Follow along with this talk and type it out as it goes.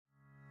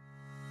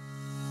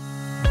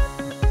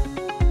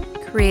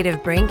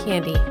Creative Brain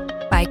Candy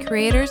by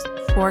creators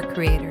for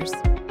creators.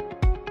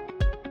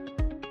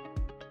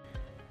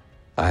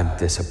 I'm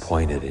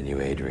disappointed in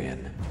you,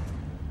 Adrian.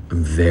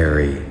 I'm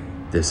very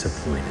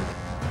disappointed.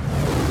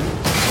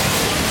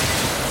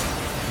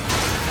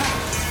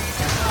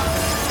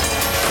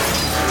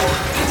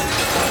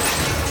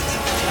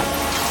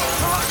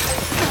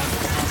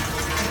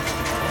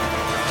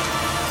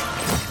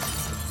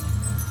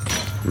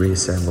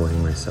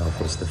 Reassembling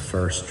myself was the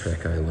first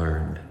trick I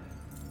learned.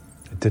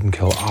 It didn't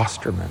kill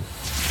Osterman.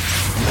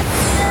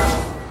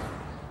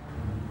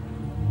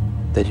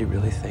 Did you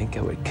really think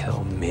it would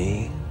kill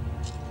me?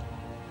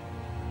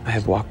 I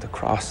have walked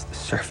across the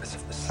surface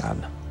of the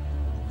sun.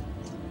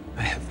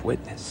 I have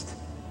witnessed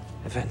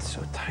events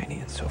so tiny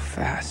and so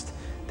fast,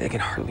 they can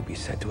hardly be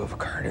said to have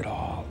occurred at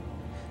all.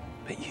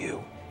 But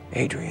you,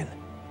 Adrian,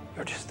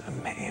 you're just a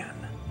man.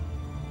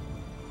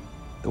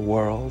 The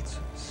world's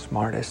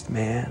smartest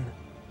man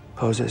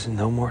poses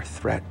no more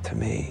threat to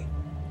me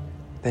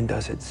than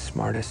does its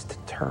smartest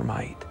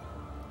termite.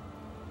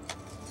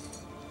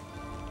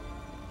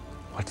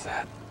 What's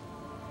that?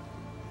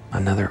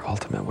 Another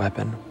ultimate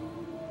weapon?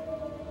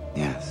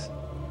 Yes.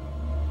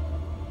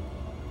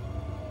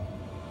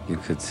 You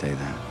could say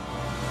that.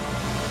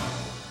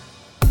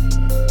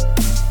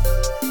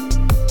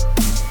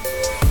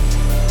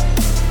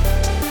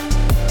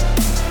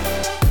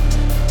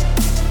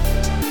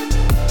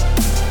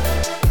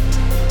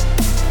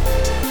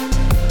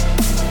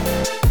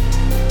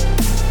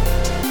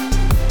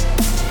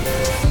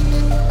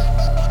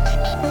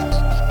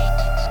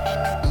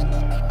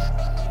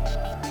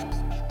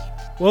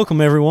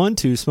 Welcome, everyone,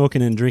 to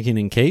Smoking and Drinking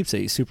in Capes,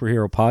 a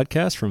superhero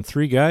podcast from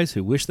three guys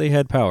who wish they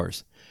had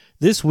powers.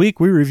 This week,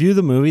 we review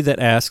the movie that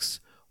asks,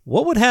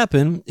 what would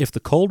happen if the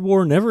Cold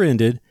War never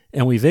ended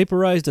and we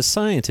vaporized a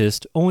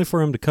scientist only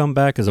for him to come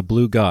back as a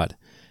blue god?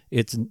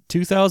 It's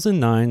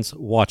 2009's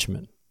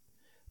Watchmen.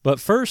 But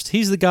first,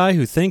 he's the guy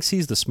who thinks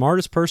he's the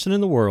smartest person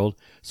in the world,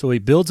 so he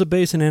builds a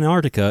base in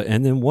Antarctica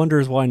and then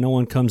wonders why no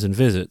one comes and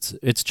visits.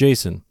 It's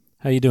Jason.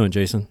 How you doing,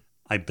 Jason?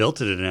 I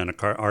built it in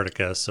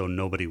Antarctica so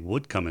nobody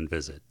would come and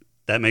visit.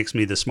 That makes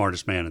me the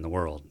smartest man in the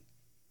world.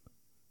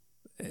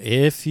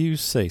 If you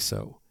say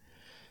so.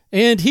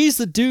 And he's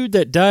the dude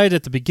that died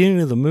at the beginning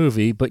of the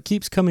movie, but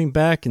keeps coming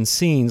back in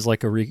scenes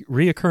like a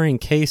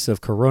reoccurring case of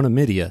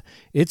coronamidia.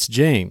 It's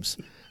James.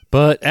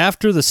 But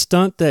after the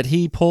stunt that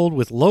he pulled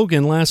with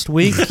Logan last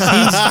week, he's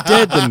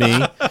dead to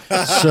me.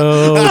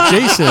 So,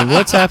 Jason,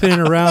 what's happening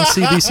around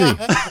CBC?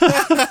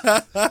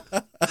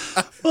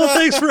 Well,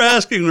 thanks for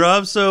asking,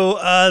 Rob. So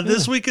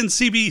this week in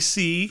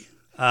CBC,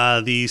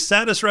 the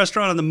saddest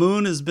restaurant on the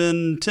moon has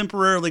been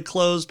temporarily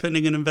closed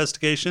pending an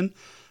investigation.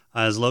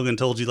 As Logan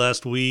told you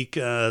last week,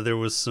 there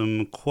was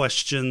some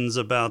questions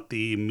about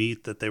the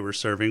meat that they were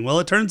serving.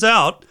 Well, it turns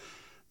out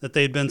that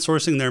they'd been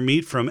sourcing their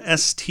meat from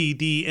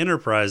STD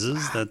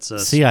Enterprises. That's a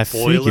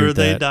Spoiler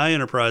They Die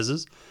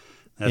Enterprises.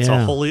 That's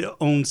a wholly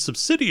owned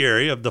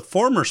subsidiary of the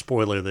former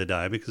Spoiler They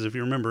Die, because if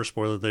you remember,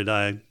 Spoiler They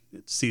Die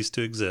it ceased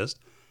to exist.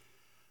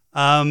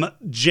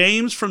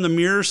 James from the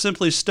Mirror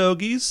Simply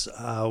Stogies,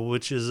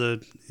 which is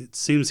it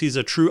seems he's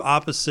a true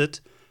opposite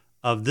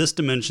of this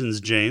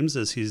dimension's James,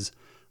 as he's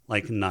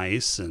like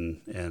nice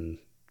and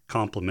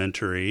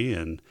complimentary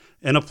and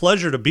a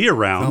pleasure to be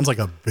around. Sounds like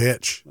a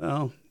bitch.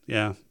 Well,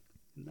 yeah.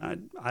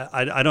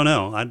 I don't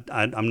know.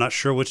 I'm not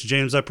sure which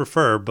James I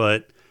prefer,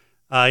 but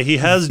he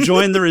has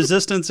joined the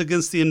resistance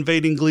against the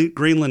invading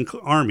Greenland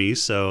army,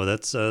 so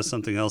that's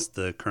something else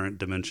the current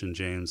dimension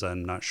James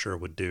I'm not sure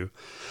would do.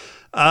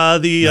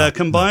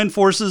 Combined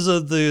forces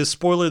of the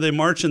Spoiler They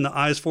March and the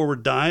Eyes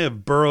Forward Die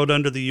have burrowed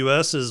under the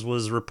U.S., as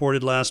was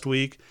reported last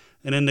week,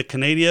 and into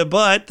Canada,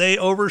 but they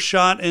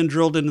overshot and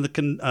drilled into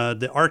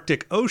the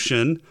Arctic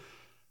Ocean,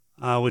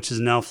 which has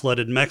now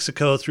flooded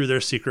Mexico through their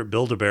secret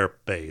Build-A-Bear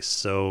base.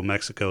 So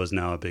Mexico is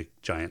now a big,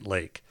 giant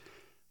lake.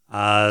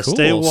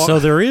 Cool. So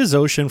there is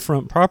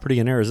oceanfront property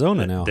in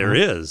Arizona now. There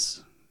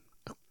is.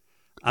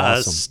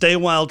 Awesome. Stay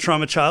Wild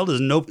Trauma Child has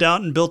noped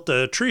out and built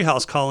a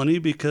treehouse colony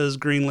because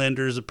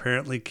Greenlanders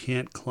apparently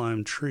can't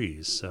climb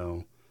trees.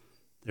 So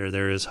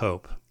there is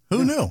hope.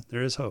 Who knew?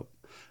 There is hope.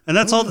 And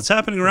that's all that's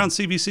happening around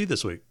CBC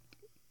this week.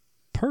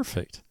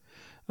 Perfect.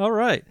 All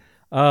right.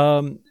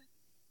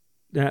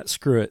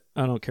 Screw it.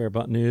 I don't care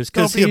about news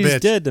because he's he's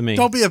dead to me.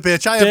 Don't be a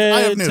bitch. I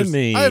have news. To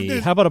me. I have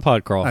news. How about a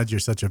pod crawl? You're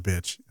such a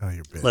bitch. Oh,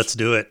 you're a bitch. Let's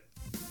do it.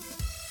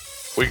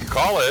 We can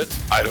call it,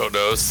 I don't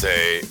know,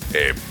 say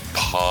a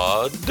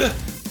pod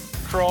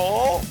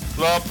crawl?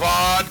 The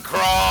pod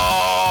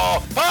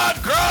crawl! Pod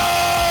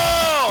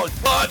crawl!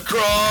 Pod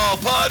crawl!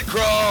 Pod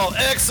crawl!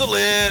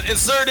 Excellent!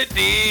 Insert it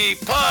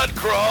deep! Pod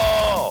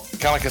crawl!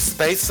 Kind of like a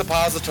space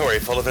suppository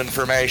full of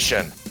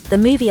information. The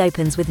movie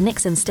opens with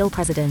Nixon still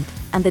president,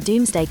 and the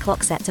doomsday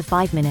clock set to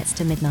 5 minutes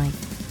to midnight.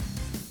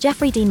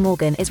 Jeffrey Dean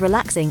Morgan is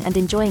relaxing and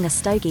enjoying a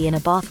stogie in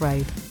a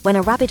bathrobe, when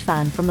a rabid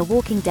fan from The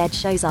Walking Dead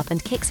shows up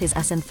and kicks his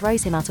ass and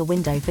throws him out a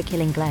window for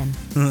killing Glenn.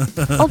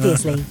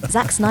 Obviously,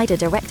 Zack Snyder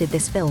directed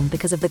this film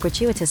because of the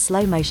gratuitous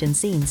slow-motion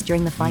scenes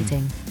during the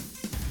fighting.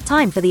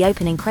 Time for the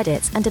opening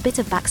credits and a bit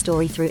of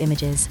backstory through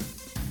images.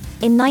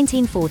 In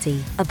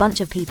 1940, a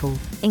bunch of people,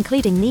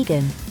 including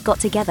Negan,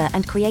 got together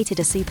and created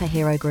a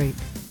superhero group.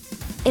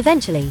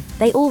 Eventually,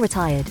 they all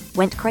retired,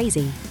 went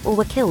crazy, or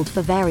were killed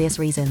for various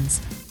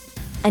reasons.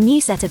 A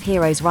new set of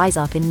heroes rise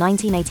up in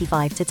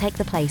 1985 to take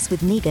the place with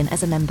Negan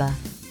as a member.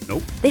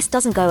 Nope. This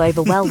doesn't go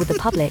over well with the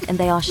public and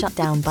they are shut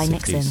down by 60s.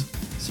 Nixon.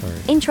 Sorry.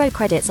 Intro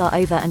credits are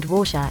over and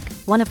Rorschach,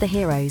 one of the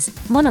heroes,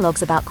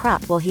 monologues about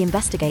crap while he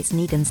investigates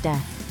Negan's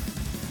death.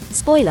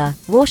 Spoiler,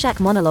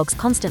 Rorschach monologues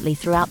constantly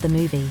throughout the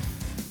movie.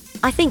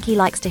 I think he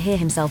likes to hear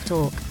himself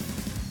talk.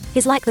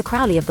 He's like the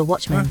Crowley of the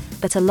Watchmen,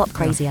 but a lot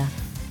crazier.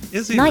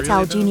 Is he Night really,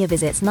 Owl though? Jr.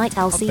 visits Night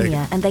Owl take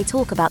Sr. and they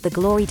talk about the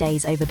glory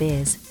days over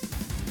beers.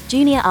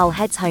 Junior Owl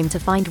heads home to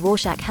find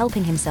Rorschach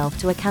helping himself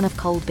to a can of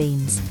cold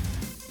beans.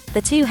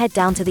 The two head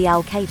down to the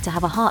Owl Cave to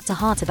have a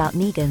heart-to-heart about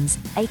Negan's,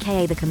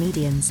 aka the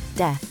comedian's,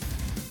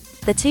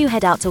 death. The two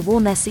head out to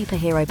warn their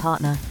superhero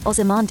partner,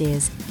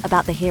 Ozymandias,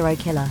 about the hero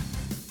killer.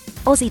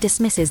 Ozzy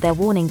dismisses their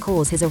warning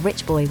cause he's a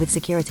rich boy with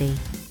security.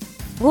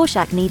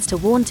 Rorschach needs to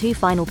warn two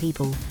final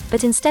people,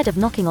 but instead of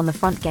knocking on the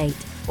front gate,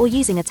 or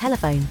using a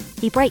telephone,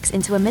 he breaks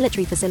into a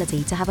military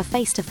facility to have a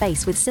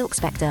face-to-face with Silk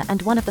Spectre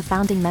and one of the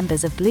founding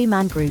members of Blue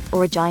Man Group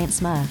or a giant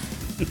smurf.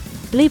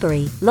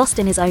 Blueberry, lost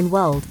in his own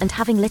world and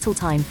having little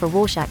time for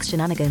Rorschach's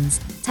shenanigans,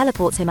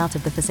 teleports him out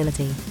of the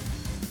facility.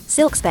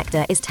 Silk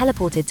Spectre is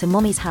teleported to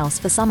Mommy's house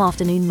for some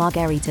afternoon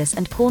margaritas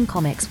and porn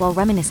comics while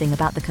reminiscing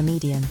about the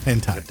comedian.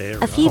 Hentai.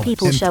 A few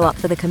people hentai. show up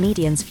for the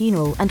comedian's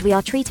funeral and we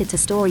are treated to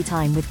story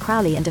time with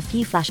Crowley and a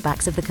few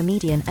flashbacks of the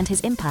comedian and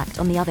his impact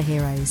on the other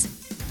heroes.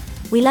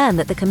 We learn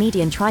that the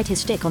comedian tried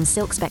his shtick on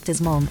Silk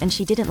Spectre's mom and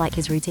she didn't like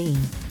his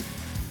routine.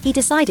 He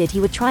decided he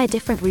would try a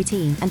different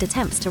routine and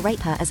attempts to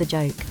rape her as a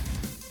joke.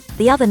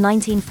 The other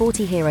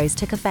 1940 heroes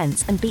took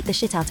offense and beat the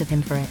shit out of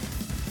him for it.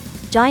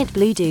 Giant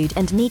Blue Dude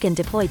and Negan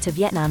deployed to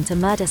Vietnam to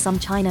murder some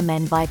China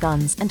men via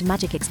guns and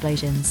magic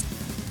explosions.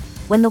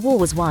 When the war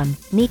was won,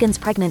 Negan's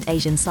pregnant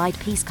Asian side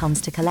piece comes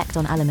to collect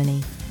on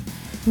alimony.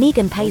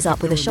 Negan pays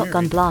up with a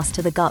shotgun blast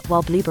to the gut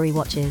while Blueberry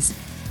watches.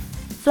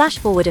 Flash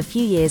forward a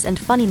few years and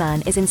Funny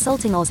Man is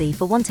insulting Ozzy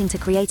for wanting to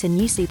create a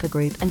new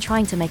supergroup and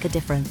trying to make a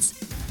difference.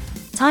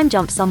 Time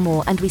jumps some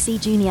more and we see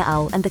Junior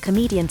Owl and the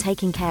comedian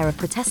taking care of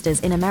protesters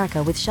in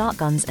America with shark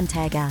guns and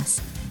tear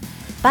gas.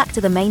 Back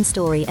to the main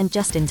story and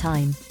just in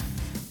time.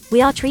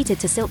 We are treated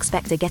to Silk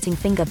Spectre getting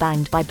finger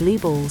banged by Blue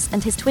Balls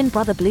and his twin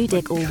brother Blue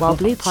Dick all while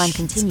Blue Prime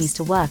continues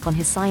to work on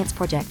his science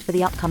project for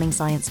the upcoming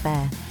science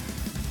fair.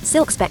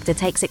 Silk Spectre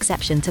takes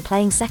exception to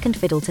playing second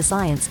fiddle to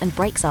science and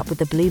breaks up with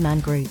the Blue Man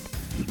Group.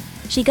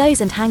 She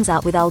goes and hangs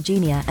out with Owl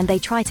Jr. and they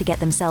try to get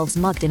themselves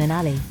mugged in an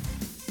alley.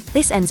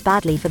 This ends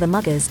badly for the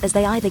muggers as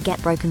they either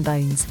get broken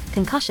bones,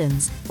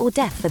 concussions, or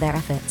death for their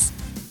efforts.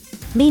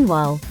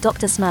 Meanwhile,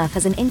 Dr. Smurf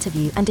has an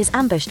interview and is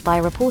ambushed by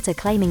a reporter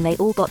claiming they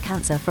all got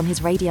cancer from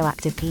his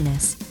radioactive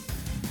penis.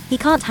 He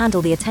can't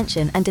handle the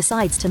attention and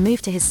decides to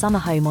move to his summer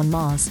home on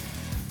Mars.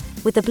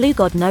 With the Blue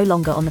God no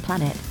longer on the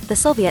planet, the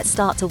Soviets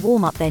start to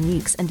warm up their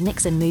nukes and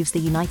Nixon moves the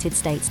United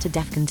States to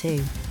DEFCON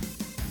 2.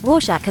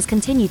 Rorschach has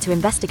continued to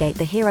investigate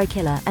the hero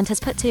killer and has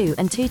put two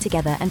and two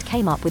together and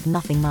came up with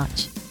nothing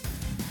much.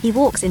 He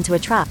walks into a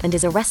trap and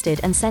is arrested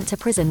and sent to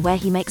prison where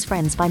he makes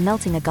friends by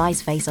melting a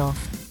guy's face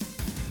off.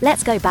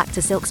 Let's go back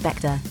to Silk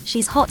Spectre,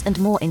 she's hot and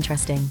more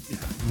interesting.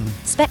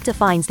 Spectre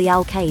finds the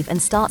Owl Cave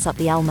and starts up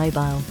the Owl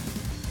Mobile.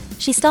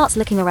 She starts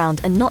looking around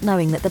and not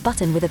knowing that the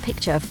button with a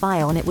picture of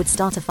fire on it would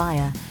start a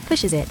fire,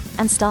 pushes it,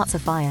 and starts a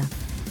fire.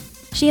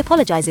 She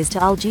apologizes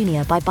to Owl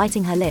Jr. by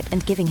biting her lip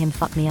and giving him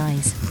fuck me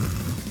eyes.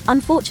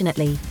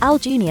 Unfortunately, Owl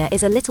Jr.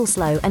 is a little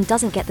slow and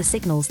doesn't get the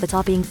signals that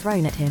are being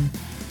thrown at him.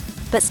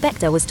 But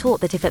Spectre was taught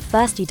that if at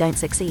first you don't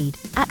succeed,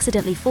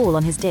 accidentally fall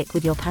on his dick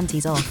with your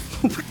panties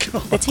off. Oh my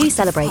God. The two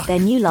celebrate their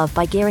new love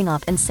by gearing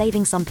up and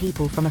saving some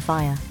people from a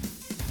fire.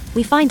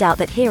 We find out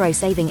that hero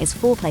saving is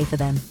foreplay for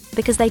them,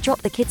 because they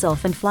drop the kids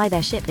off and fly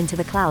their ship into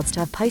the clouds to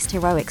have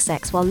post-heroic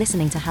sex while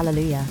listening to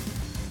Hallelujah.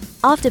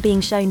 After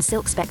being shown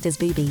Silk Spectre's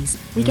boobies,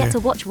 we get to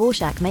watch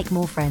Rorschach make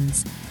more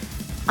friends.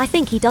 I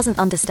think he doesn't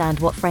understand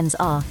what friends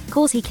are,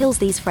 cause he kills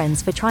these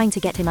friends for trying to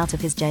get him out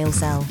of his jail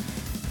cell.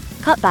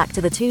 Cut back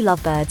to the two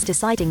lovebirds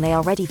deciding they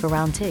are ready for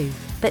round 2,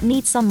 but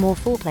need some more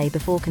foreplay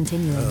before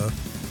continuing.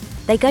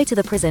 They go to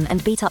the prison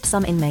and beat up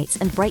some inmates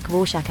and break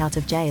Rorschach out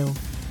of jail.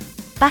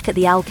 Back at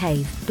the Owl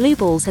Cave, Blue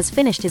Balls has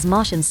finished his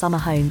Martian summer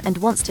home and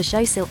wants to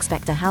show Silk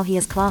Spectre how he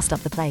has classed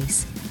up the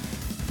place.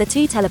 The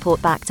two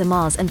teleport back to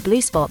Mars and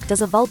Blue Spock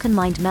does a Vulcan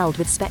mind meld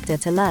with Spectre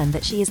to learn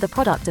that she is the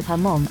product of her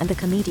mom and the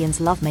comedian's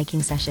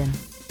love-making session.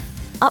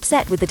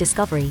 Upset with the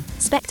discovery,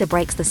 Spectre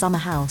breaks the summer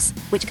house,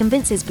 which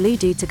convinces Blue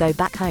Dude to go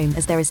back home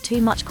as there is too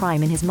much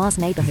crime in his Mars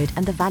neighborhood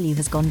and the value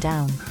has gone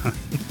down.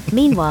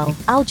 Meanwhile,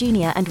 Owl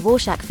Jr. and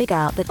Rorschach figure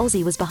out that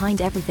Ozzy was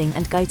behind everything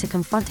and go to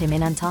confront him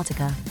in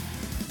Antarctica.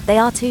 They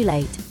are too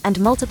late, and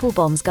multiple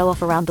bombs go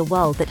off around the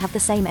world that have the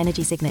same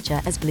energy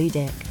signature as Blue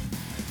Dick.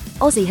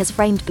 Ozzy has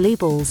framed Blue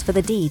Balls for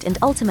the deed and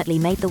ultimately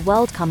made the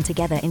world come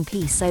together in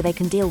peace so they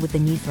can deal with the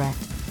new threat.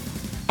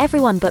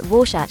 Everyone but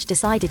Rorschach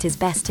decided it is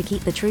best to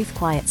keep the truth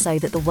quiet so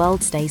that the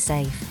world stays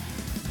safe.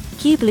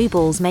 Cue blue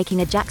balls making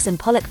a Jackson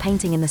Pollock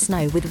painting in the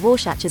snow with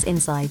Rorschach's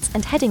insides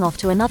and heading off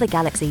to another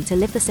galaxy to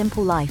live the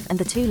simple life, and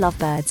the two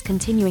lovebirds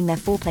continuing their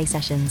foreplay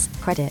sessions.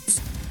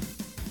 Credits.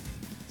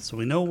 So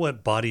we know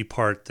what body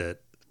part that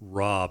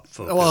Rob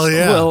focused Well, on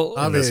yeah. Well,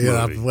 in this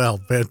movie.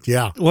 Well,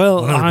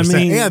 I 100%.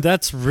 mean, And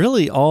that's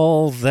really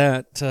all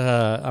that.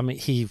 I mean,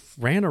 he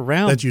ran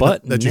around That you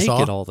naked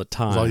saw? all the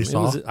time. Was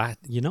all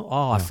you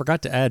saw? I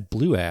forgot to add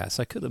blue ass.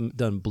 I could have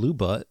done blue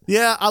butt.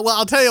 yeah, well,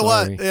 I'll tell you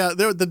Sorry. what. Yeah,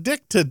 the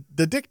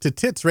dick to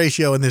tits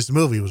ratio in this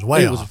movie was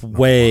way It off. was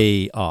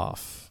way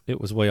off.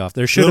 It was way off.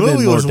 There should The have been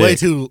movie more was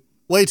dick.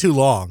 way too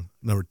long.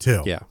 Number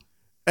 2. Yeah.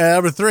 And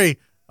number 3,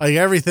 like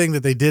everything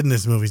that they did in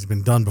this movie has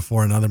been done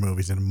before in other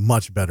movies in a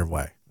much better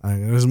way.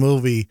 This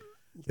movie,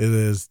 it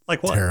is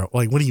Like what? terrible.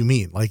 Like, what do you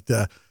mean? Like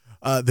the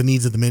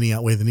needs of the many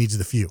outweigh the needs of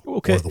the few.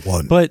 Okay. Or the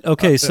one. But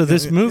okay, so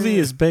this movie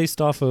is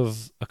based off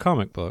of a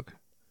comic book.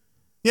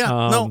 Yeah,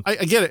 no, I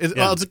get it.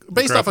 yeah, It's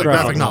based off a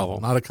graphic graphic novel.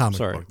 novel, not a comic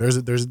Sorry. book.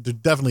 There's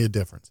definitely a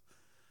difference.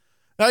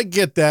 I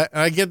get that.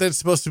 I get that it's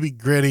supposed to be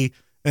gritty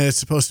and it's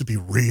supposed to be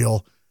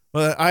real.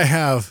 But I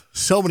have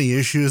so many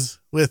issues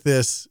with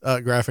this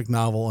graphic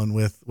novel and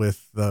with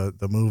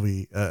the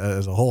movie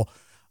as a whole.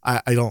 I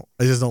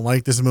just don't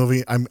like this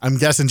movie. I'm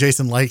guessing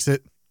Jason likes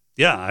it.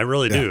 Yeah, I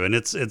really do, and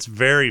it's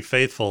very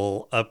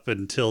faithful up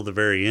until the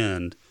very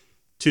end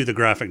to the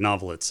graphic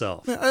novel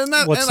itself. And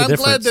What's the I'm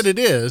glad difference? that it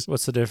is.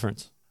 What's the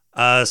difference?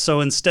 So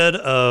instead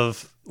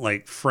of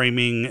like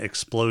framing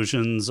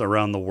explosions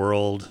around the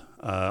world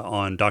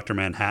on Dr.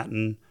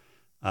 Manhattan,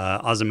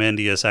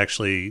 Ozymandias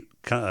actually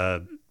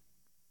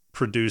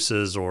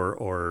produces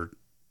or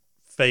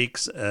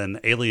fakes an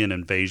alien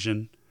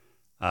invasion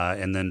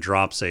and then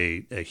drops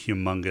a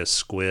humongous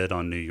squid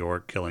on New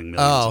York, killing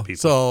millions of people.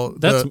 So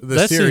That's- the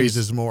that series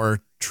seems- is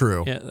more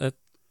true. Yeah,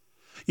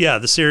 Yeah,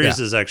 the series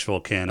Yeah. is actual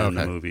canon.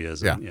 Okay. The movie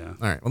isn't. Yeah. Yeah.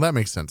 All right. Well, that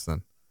makes sense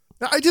then.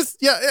 I just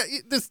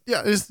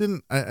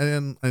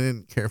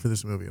didn't care for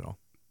this movie at all.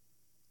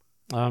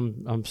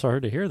 I'm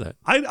sorry to hear that.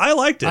 I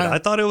liked it. I- I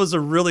thought it was a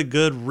really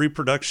good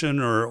reproduction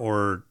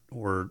or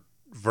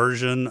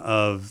version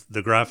of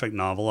the graphic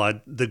novel.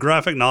 The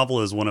graphic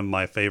novel is one of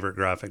my favorite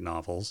graphic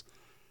novels.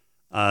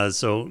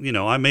 So,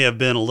 I may have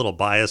been a little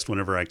biased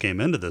whenever I came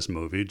into this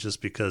movie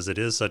just because it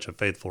is such a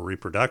faithful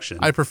reproduction.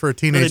 I prefer But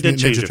Teenage they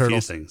did Mutant change Ninja a few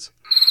Turtles. things.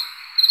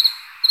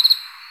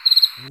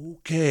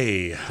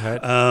 Okay.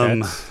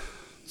 That's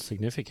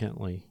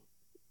significantly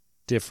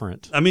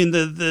different. I mean,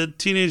 the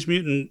Teenage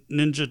Mutant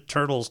Ninja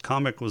Turtles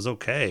comic was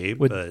okay,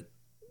 Would- but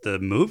the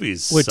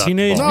movies would sucked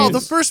Teenage balls. No,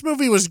 Mutant- the first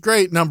movie was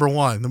great. Number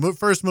one, the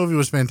first movie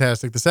was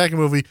fantastic. The second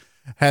movie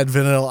had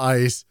Vanilla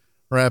Ice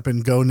rapping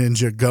 "Go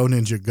Ninja, Go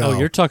Ninja, Go." Oh,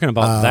 you're talking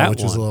about that which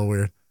one. is a little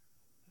weird.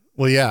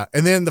 Well, yeah,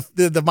 and then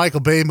the Michael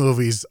Bay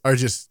movies are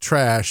just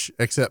trash,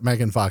 except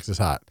Megan Fox is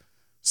hot.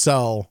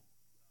 So,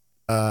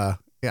 yeah,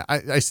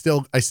 I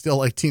still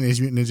like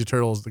Teenage Mutant Ninja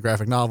Turtles, the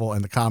graphic novel,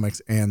 and the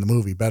comics, and the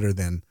movie better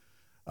than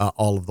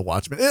all of the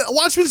Watchmen.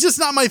 Watchmen's just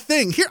not my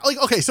thing.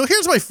 So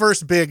here's my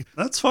first big.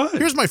 That's fine.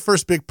 Here's my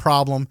first big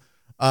problem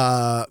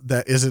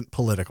that isn't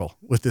political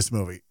with this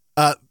movie.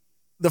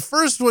 The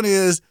first one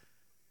is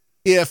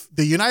if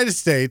the United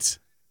States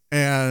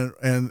and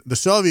the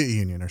Soviet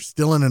Union are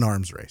still in an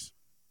arms race,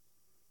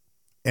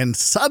 and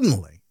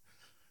suddenly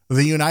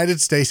the United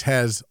States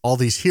has all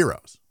these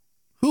heroes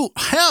who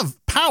have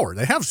power.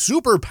 They have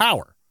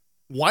superpower.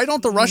 Why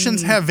don't the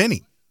Russians have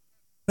any?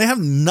 They have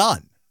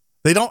none.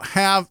 They don't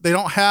have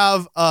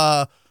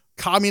a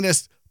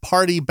communist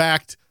party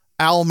backed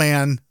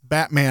Owlman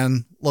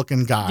Batman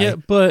looking guy. Yeah,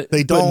 but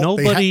they don't.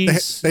 But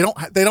nobody's. They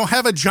don't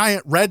have a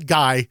giant red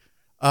guy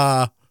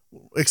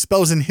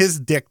exposing his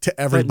dick to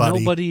but everybody.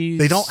 nobody's.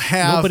 They don't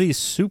have. Nobody's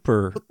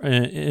super,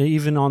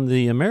 even on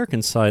the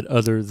American side,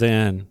 other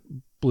than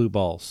blue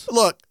balls.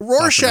 Look,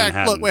 Rorschach.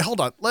 Manhattan. Look, wait,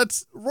 hold on.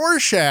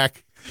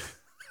 Rorschach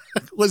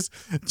was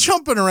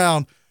jumping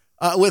around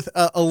with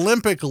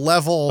Olympic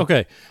level.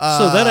 Okay,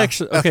 so that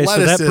actually. Okay, so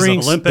that athleticism.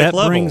 brings Olympic that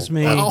level. brings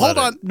me. Hold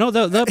on. No,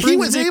 that brings He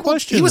was me a able.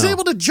 question. He was though.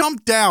 able to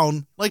jump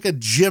down like a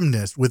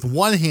gymnast with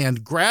one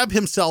hand, grab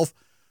himself,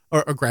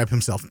 or grab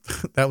himself.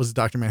 That was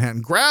Dr.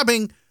 Manhattan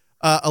grabbing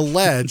a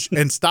ledge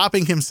and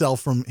stopping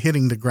himself from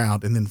hitting the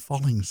ground, and then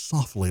falling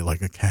softly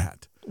like a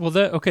cat. Well,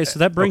 so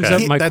that brings Okay.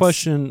 up my That's-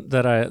 question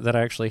that I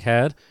actually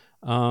had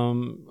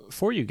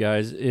for you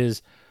guys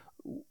is.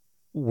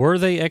 Were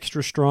they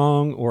extra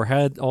strong or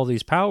had all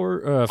these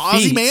power feats?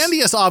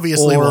 Ozymandias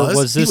obviously or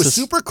was. He was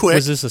super quick.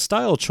 Was this a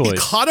style He choice?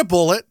 caught a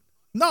bullet.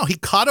 No, he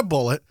caught a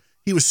bullet.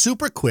 He was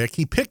super quick.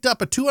 He picked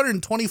up a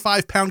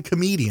 225-pound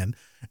comedian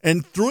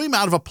and threw him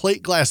out of a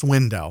plate glass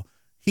window.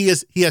 He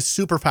has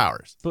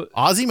superpowers. But-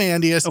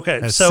 Ozymandias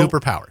has so-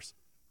 superpowers.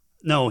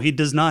 No, he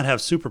does not have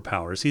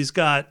superpowers. He's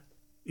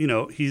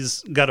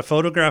got a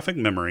photographic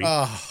memory.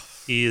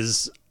 He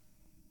is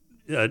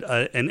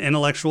an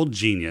intellectual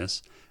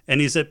genius, and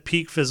he's at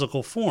peak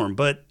physical form.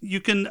 But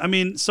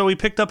so he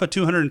picked up a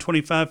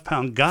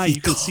 225-pound guy. He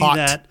You can see caught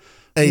that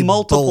a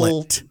multiple.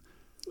 bullet.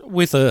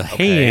 With a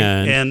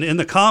hand. And in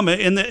the comic,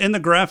 in the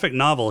graphic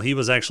novel, he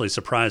was actually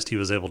surprised he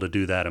was able to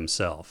do that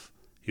himself.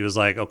 He was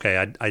like,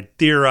 okay, I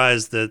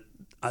theorized that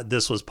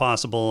this was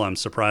possible. I'm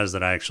surprised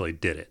that I actually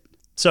did it.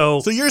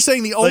 So you're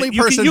saying the only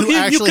you person can- who you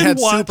actually can had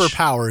watch-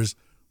 superpowers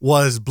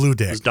was Blue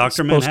Dick. it was Dr.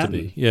 Supposed to Manhattan.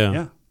 be, yeah.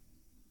 Yeah.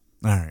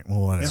 All right, well,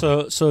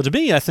 whatever. So to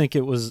me, I think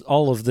it was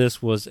all of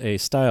this was a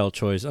style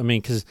choice. I mean,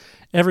 because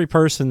every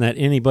person that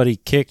anybody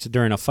kicked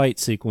during a fight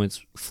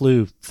sequence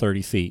flew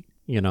 30 feet,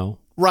 you know?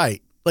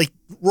 Right. Like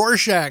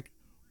Rorschach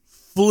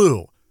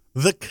flew.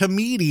 The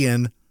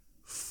comedian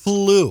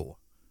flew.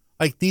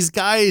 Like these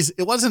guys,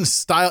 it wasn't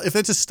style. If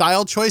it's a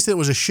style choice, it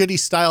was a shitty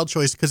style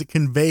choice because it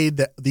conveyed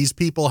that these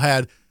people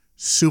had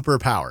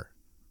superpower.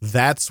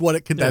 That's what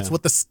it can. Yeah. That's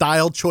what the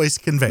style choice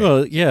conveyed.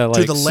 Well, yeah,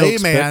 like to the Silk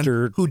layman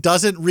Spectre- who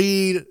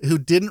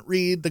didn't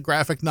read the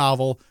graphic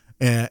novel,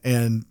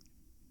 and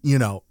you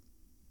know,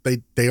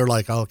 they are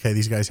like, oh, okay,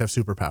 these guys have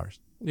superpowers.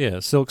 Yeah,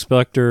 Silk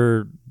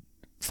Spectre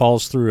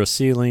falls through a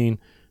ceiling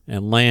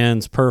and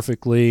lands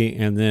perfectly,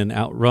 and then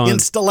outruns In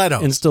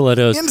stilettos. in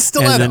stilettos, In and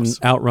stilettos.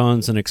 then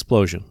outruns an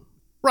explosion.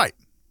 Right.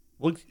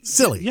 Well,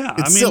 Silly. Yeah,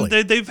 It's I mean,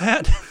 silly. they've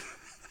had.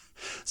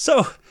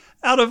 So,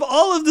 out of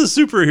all of the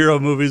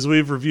superhero movies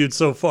we've reviewed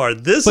so far,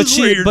 this is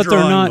where you're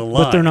drawing the line.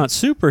 But they're not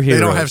superheroes. They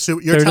don't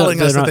have. You're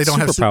telling us that they don't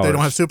have. superpowers. They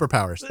don't have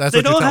superpowers. That's They what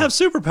you're don't telling have us.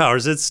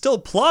 superpowers. It's still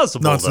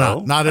plausible. No, it's though.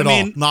 not. Not at I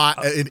all. mean,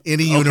 Not in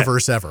any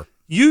universe ever.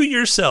 You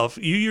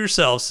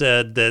yourself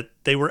said that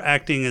they were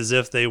acting as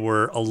if they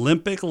were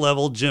Olympic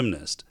level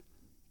gymnasts,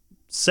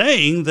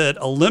 saying that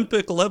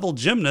Olympic level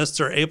gymnasts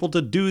are able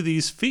to do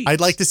these feats.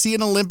 I'd like to see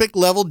an Olympic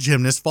level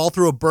gymnast fall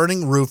through a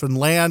burning roof and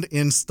land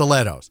in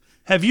stilettos.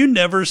 Have you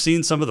never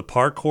seen some of the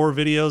parkour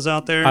videos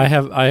out there? I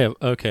have.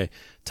 Okay.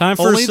 Time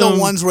for Only some. the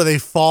ones where they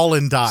fall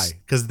and die,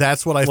 because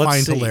that's what I let's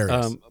find see,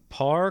 hilarious.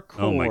 Parkour.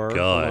 Oh my hold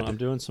God. on, I'm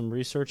doing some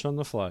research on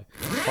the fly.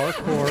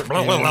 Parkour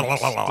and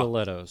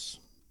stilettos.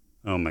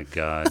 Oh my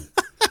god!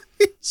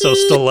 So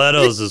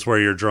stilettos is where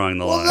you're drawing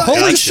the line. no, Holy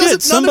Gotcha. shit! None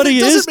of Somebody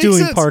it doesn't is make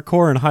doing sense.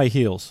 parkour in high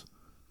heels.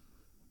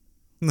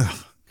 No,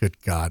 good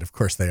God, of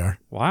course they are.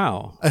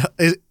 Wow.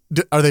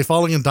 Are they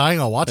falling and dying?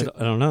 I'll watch it. I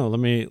don't know. Let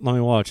me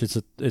watch. It's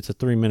a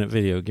 3-minute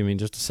video. Give me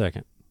just a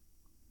second.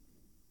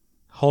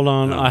 Hold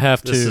on. I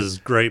have to. This is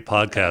great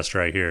podcast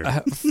right here.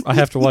 I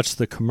have to watch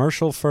the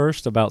commercial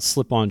first about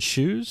slip-on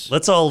shoes.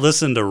 Let's all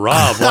listen to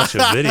Rob watch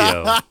a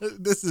video.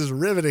 This is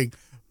riveting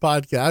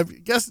podcast. I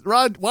guess,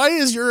 Rod, why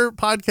is your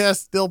podcast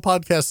still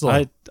podcast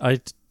sold?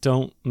 I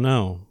don't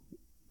know.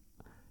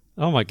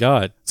 Oh my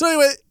God. So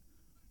anyway,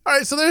 all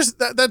right. So there's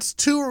that's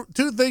two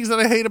things that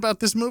I hate about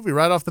this movie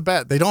right off the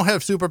bat. They don't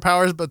have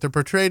superpowers, but they're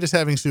portrayed as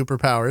having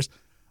superpowers.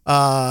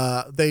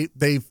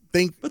 They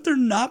think But they're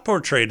not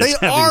portrayed as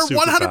they having are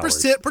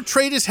superpowers. 100%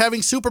 portrayed as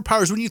having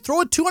superpowers. When you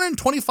throw a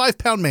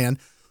 225-pound man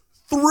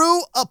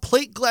through a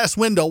plate glass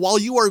window while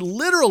you are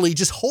literally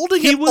just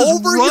holding He him was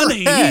over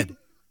running. your head.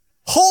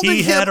 Holding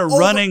He had a him over-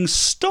 running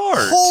start.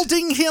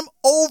 holding him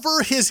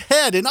over his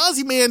head. And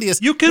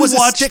Ozymandias You can was a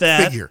watch stick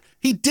that. figure.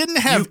 He didn't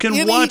have You can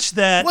any, watch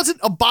that He wasn't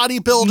a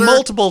bodybuilder.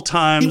 multiple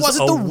times He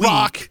wasn't a The week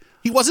Rock.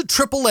 He wasn't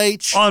Triple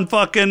H. on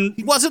fucking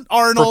He wasn't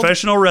Arnold.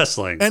 professional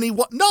wrestling. And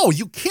no,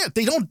 you can't.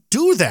 They don't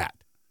do that.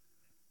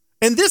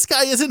 And this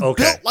guy isn't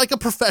Okay. built like a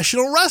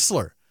professional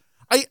wrestler.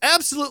 I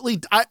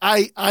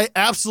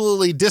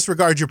absolutely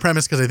disregard your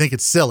premise because I think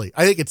it's silly.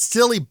 I think it's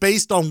silly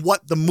based on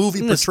what the movie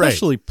And portrays.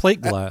 especially plate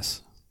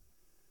glass.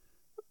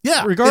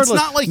 Yeah, Regardless, it's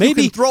not like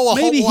maybe, you can throw a whole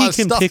maybe lot he of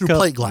can stuff pick through up,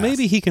 plate glass.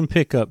 Maybe he can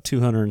pick up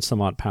 200 and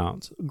some odd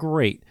pounds.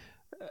 Great.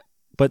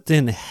 But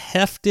then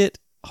heft it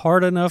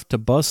hard enough to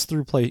bust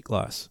through plate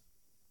glass.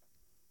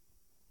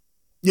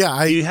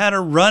 Yeah, You had a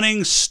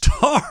running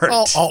start.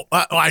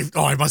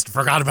 I must have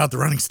forgot about the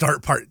running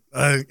start part.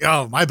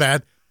 My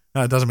bad.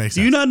 It doesn't make sense.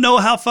 Do you not know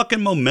how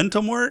fucking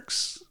momentum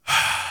works?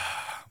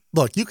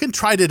 Look, you can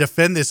try to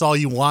defend this all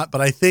you want,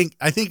 but I think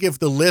if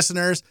the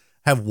listeners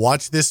have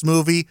watched this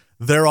movie,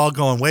 they're all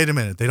going, wait a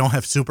minute, they don't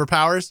have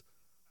superpowers?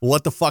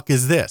 What the fuck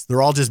is this?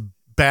 They're all just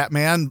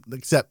Batman,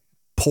 except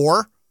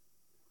poor,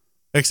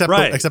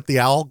 except the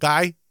owl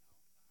guy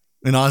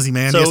and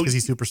Ozymandias because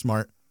he's super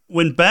smart.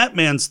 When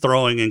Batman's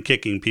throwing and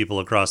kicking people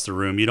across the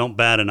room, you don't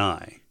bat an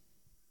eye.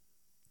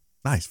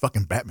 Nice,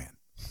 fucking Batman.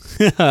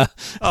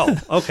 Oh,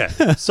 okay.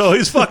 So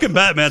he's fucking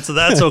Batman, so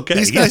that's okay.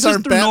 These guys he's just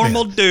aren't a Batman.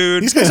 normal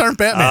dude. These guys aren't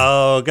Batman.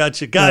 Oh,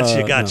 gotcha.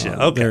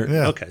 No, Okay, they're-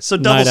 okay. So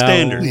double Night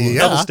standard. Owl. Yeah.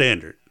 Double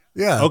standard.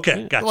 Yeah.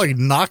 Okay, gotcha. Like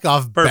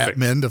knockoff Perfect.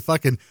 Batman to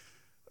fucking.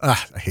 I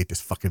hate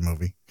this fucking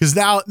movie because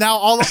now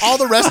all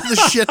the rest of the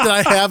shit that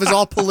I have is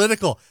all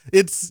political.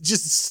 It's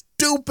just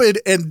stupid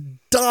and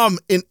dumb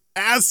and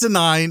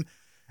asinine,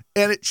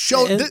 and it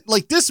showed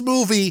like this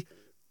movie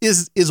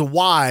is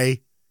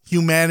why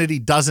humanity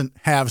doesn't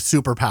have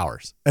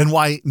superpowers and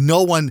why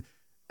no one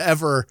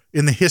ever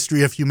in the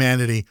history of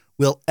humanity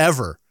will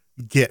ever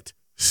get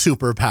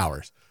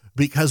superpowers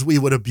because we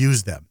would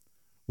abuse them.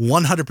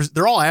 100%.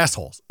 They're all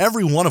assholes.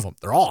 Every one of them.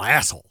 They're all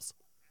assholes.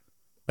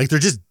 Like they're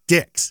just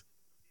dicks.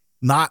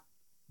 Not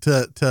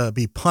to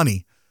be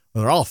punny.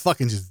 They're all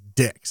fucking just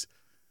dicks.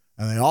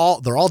 And they're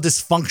all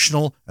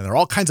dysfunctional and they're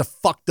all kinds of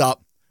fucked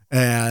up.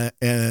 And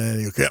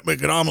you can't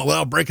make an omelet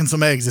without breaking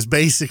some eggs is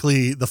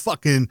basically the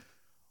fucking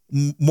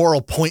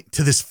moral point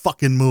to this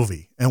fucking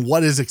movie and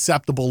what is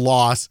acceptable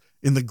loss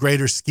in the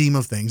greater scheme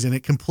of things. And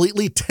it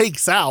completely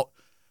takes out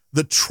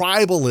the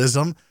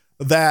tribalism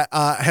that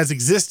has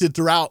existed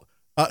throughout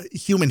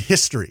human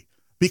history.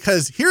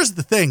 Because here's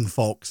the thing,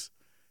 folks.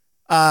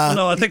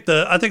 No, I think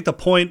the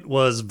point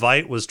was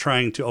Veidt was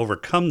trying to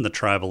overcome the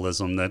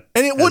tribalism that,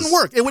 and it wouldn't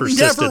work. It would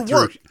never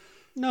work.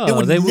 No, it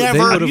would they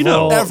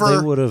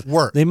would have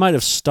worked. They might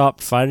have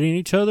stopped fighting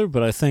each other,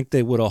 but I think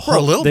they would have For a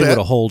little they bit. would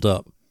have holed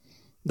up.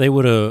 They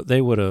would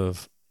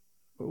have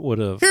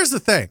Here's the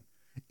thing.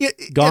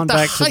 gone At the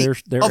back to height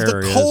their of the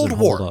areas Cold and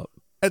holed War. up.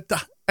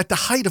 At the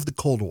height of the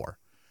Cold War,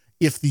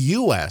 if the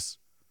U.S.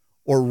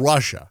 or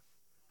Russia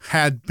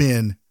had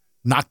been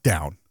knocked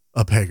down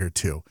a peg or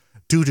two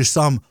due to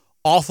some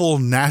awful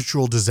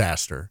natural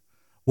disaster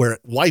where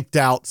it wiped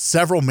out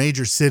several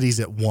major cities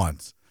at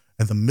once,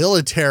 and the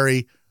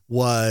military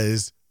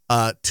was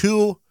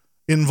too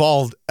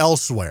involved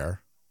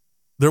elsewhere,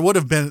 there would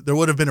have been a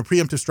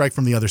preemptive strike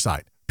from the other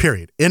side.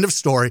 Period. End of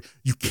story.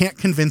 You can't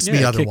convince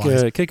me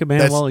otherwise. Kick a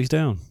man while he's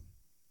down.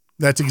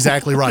 That's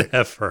exactly right.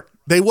 Effort.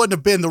 They wouldn't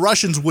have been. The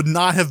Russians would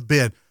not have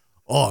been.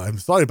 Oh, I'm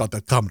sorry about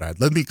that, comrade.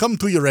 Let me come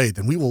to your aid,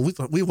 and we will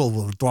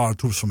withdraw our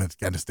troops from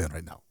Afghanistan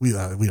right now. We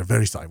are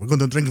very sorry. We're going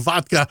to drink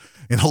vodka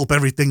and hope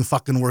everything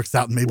fucking works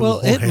out. And maybe we'll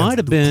hold it hands might have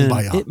and do been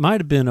kumbaya. it might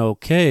have been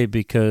okay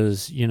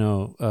because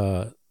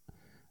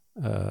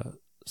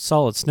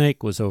Solid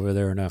Snake was over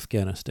there in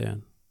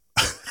Afghanistan.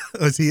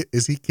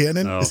 Is he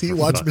canon? Oh, Is he for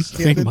Watchmen fuck's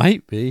canon? He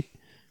might be.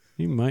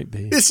 He might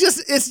be. It's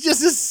just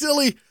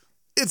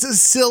a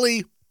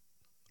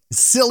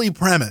silly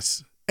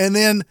premise. And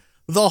then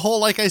the whole,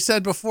 like I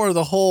said before,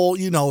 the whole,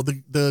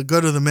 the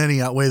good of the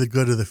many outweigh the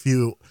good of the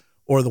few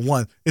or the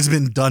one. It's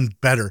been done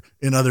better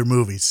in other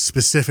movies,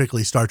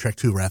 specifically Star Trek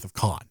II Wrath of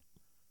Khan.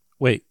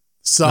 Wait,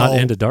 So not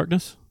Into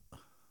Darkness?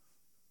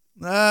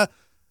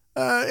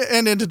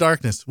 and Into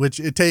Darkness, which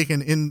it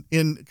taken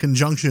in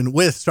conjunction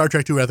with Star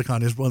Trek II Wrath of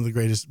Khan is one of the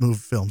greatest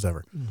films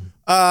ever.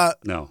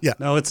 No. Yeah.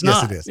 No, it's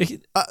not. Yes, it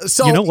is.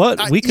 You know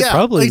what? We could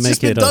probably it's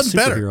just make it a been done superhero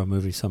better.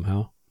 movie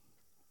somehow.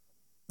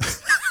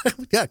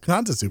 Yeah,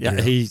 Khan's a superhero.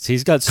 Yeah,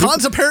 he's got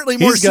Khan's apparently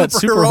more he's got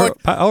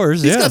superheroic.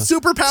 powers. He's Yeah, got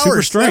superpowers.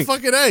 super strength.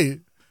 Fucking A.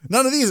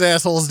 None of these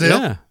assholes do.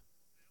 Yeah,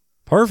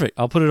 perfect.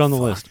 I'll put it on the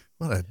list.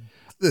 What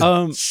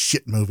a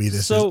shit movie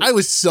this is. I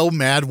was so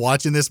mad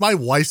watching this. My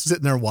wife's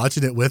sitting there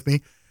watching it with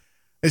me,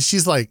 and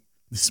she's like,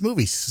 "This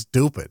movie's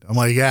stupid." I'm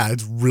like, "Yeah,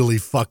 it's really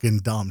fucking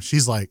dumb."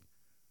 She's like,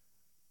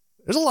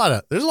 "There's a lot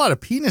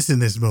of penis in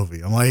this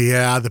movie." I'm like,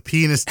 "Yeah, the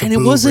penis to And it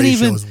boob wasn't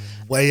ratio even- is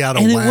way out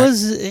of And whack."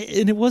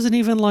 it wasn't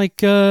even like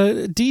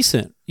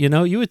decent. You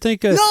know, you would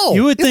think No,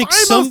 you would if think I'm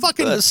a some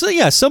fucking-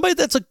 somebody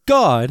that's a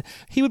god,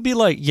 he would be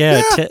like,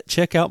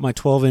 check out my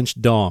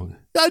 12-inch dong.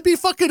 I'd be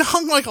fucking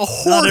hung like a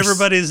horse. Not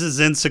everybody's as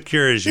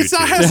insecure as you It's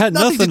not two. has It had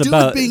nothing to nothing do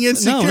about with being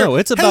insecure. No,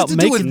 it's It has about to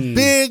do making with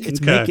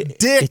big Okay.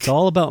 dick. It's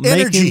all about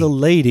energy. making the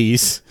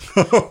ladies.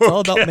 It's all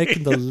about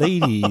making the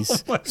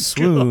ladies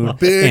swoon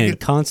Big and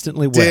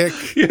constantly wet.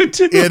 dick You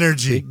two.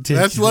 energy. Big dick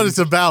That's what it's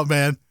about,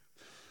 man.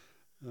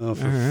 Oh,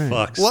 for All right.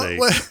 fuck's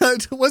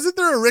sake. Wasn't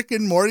there a Rick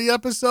and Morty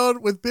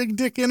episode with big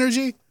dick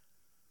energy?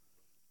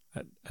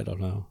 I don't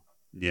know.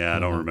 Yeah, I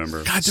don't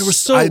remember. God, there was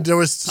So- I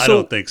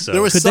don't think so.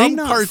 There was Could they some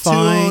not cartoon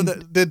find-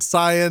 that did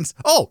science.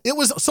 Oh, it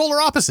was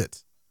Solar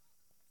Opposites.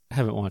 I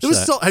haven't watched It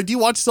was that. do you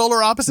watch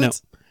Solar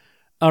Opposites?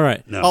 All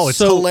right. No. Oh, it's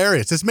So-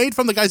 hilarious. It's made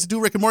from the guys that do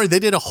Rick and Morty. They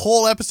did a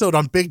whole episode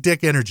on big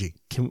dick energy.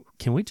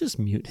 Can we just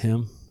mute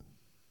him?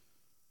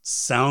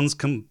 Sounds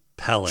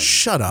compelling.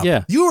 Shut up.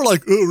 Yeah. You were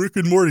like, oh, Rick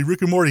and Morty.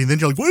 And then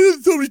you're like, why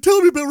didn't somebody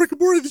tell me about Rick and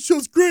Morty? This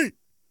show's great.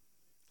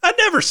 I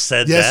never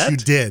said Yes, that. you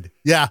did.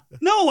 Yeah.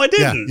 No, I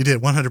Yeah, didn't. you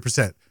did.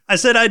 100%. I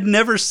said I'd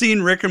never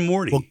seen Rick and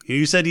Morty. Well-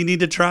 You said you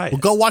need to try it. Well,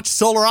 go watch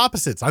Solar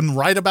Opposites. I'm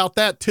right about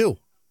that, too.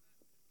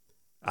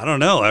 I don't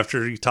know.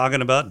 After you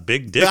talking about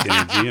big dick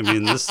energy, I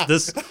mean,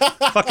 this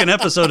fucking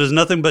episode is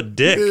nothing but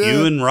dick. Yeah.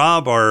 You and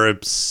Rob are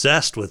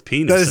obsessed with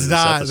penis. That is in this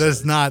not. episode. That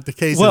is not the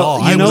case Well, at all.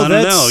 you I know, don't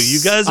that's- know. You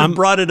guys have I'm-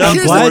 brought it I'm up.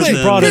 Here's the glad thing.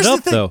 you brought it Here's the up,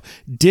 thing. though.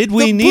 Did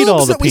we The need all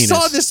boobs the that we penis?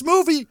 saw in this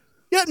movie.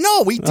 Yeah,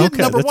 no, we didn't.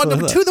 Okay, Number that's one. what I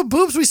Number thought. two, the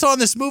boobs we saw in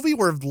this movie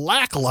were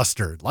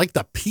lackluster, like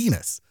the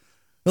penis.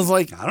 It was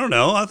like, I don't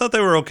know. I thought they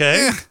were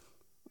okay.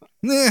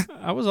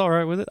 I was all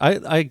right with it.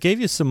 I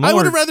gave you some more. I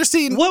would have rather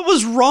seen. What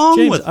was wrong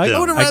James, with I them? I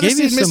would have I rather gave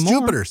you seen Miss some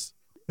more. Jupiter's.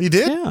 You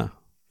did? Yeah.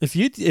 If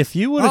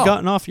you would have Oh.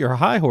 gotten off your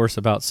high horse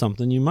about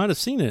something, you might have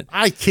seen it.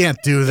 I can't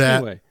do that.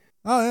 Anyway,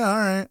 Oh yeah, all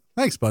right.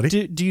 Thanks,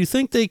 buddy. do you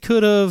think they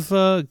could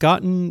have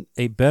gotten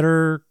a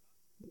better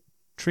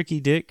tricky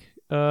dick?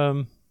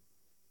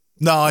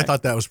 No, I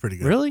thought that was pretty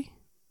good. Really?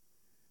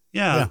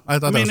 Yeah, I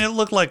thought that mean, was- it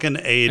looked like an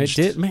It aged.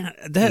 did, man.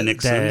 That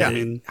Nixon, that- I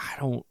mean-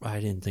 I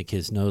didn't think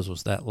his nose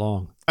was that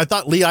long. I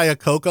thought Lee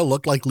Iacocca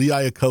looked like Lee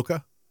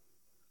Iacocca.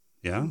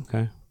 Yeah,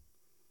 Okay.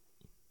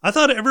 I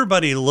thought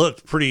everybody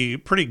looked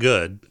pretty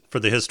good for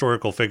the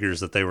historical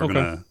figures that they were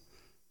Okay.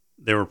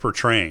 they were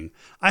portraying.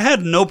 I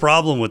had no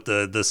problem with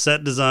the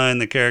set design,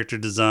 the character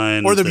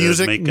design, Or the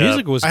music. makeup.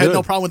 Music was I good. had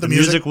no problem with The the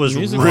music was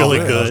Music really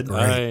was good.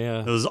 great.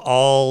 It was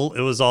all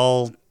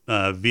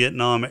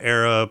Vietnam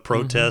era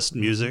protest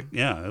music.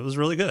 Yeah, it was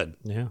really good.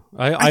 Yeah,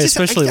 I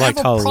especially have liked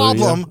a Hallelujah.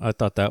 problem I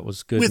thought that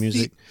was good with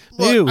music.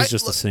 the- Maybe it look, was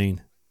just a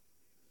scene.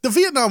 The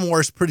Vietnam War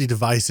is pretty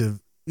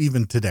divisive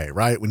even today,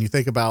 right? When you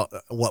think about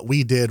what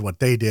we did, what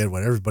they did,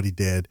 what everybody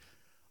did,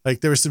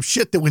 like there was some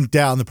shit that went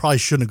down that probably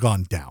shouldn't have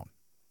gone down,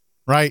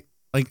 right?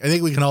 Like I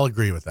think we can all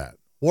agree with that.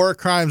 War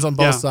crimes on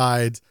both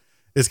sides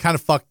is kind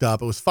of fucked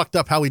up. It was fucked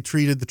up how we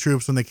treated the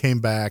troops when they came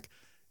back.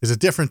 It's a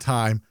different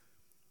time,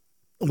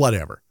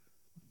 whatever.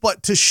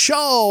 But to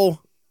show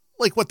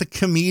like what the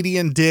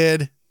comedian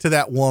did to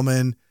that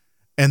woman,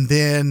 and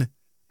then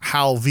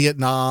how the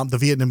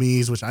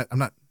Vietnamese, which I'm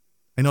not,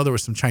 I know there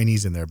was some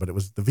Chinese in there, but it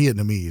was the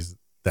Vietnamese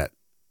that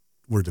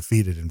were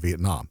defeated in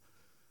Vietnam.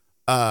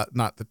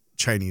 Not the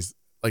Chinese,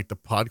 like the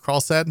pod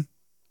crawl said.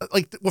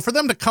 Like, well, for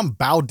them to come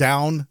bow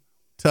down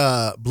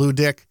to Blue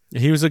Dick.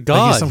 He was a Like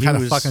god. he's some kind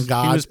of fucking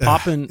god. He was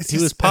popping. It's He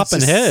was just- popping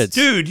it's just- heads.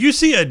 Dude, you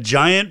see a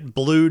giant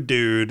blue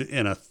dude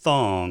in a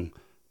thong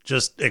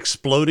just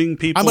exploding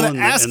people. I'm going to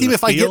ask him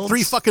if I get 3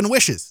 fields? fucking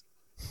wishes.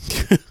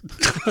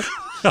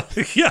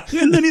 Yeah,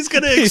 and then he's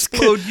going to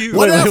explode you.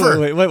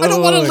 Whatever. I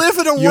don't wanna live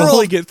in a You world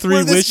only get 3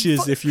 where this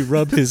wishes if you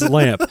rub his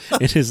lamp,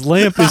 and his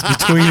lamp is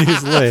between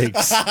his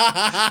legs.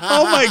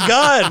 Oh my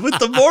God! With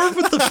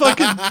the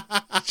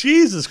fucking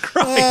Jesus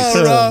Christ!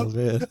 Oh, Oh, Rob,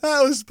 man.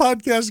 that was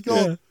podcast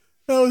gold. Yeah.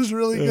 That was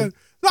really good.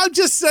 No, I'm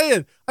just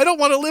saying, I don't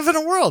want to live in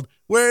a world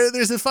where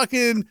there's a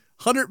fucking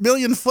 100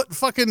 million foot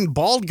fucking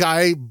bald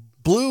guy,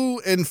 blue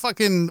and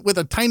fucking with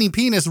a tiny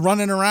penis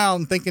running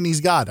around thinking he's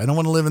God. I don't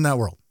want to live in that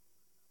world.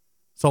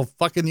 So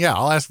fucking yeah,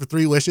 I'll ask for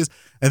 3 wishes,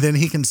 and then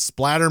he can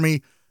splatter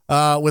me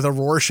with a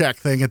Rorschach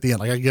thing at the end.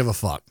 Like I give a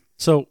fuck.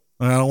 So,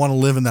 I don't want to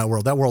live in that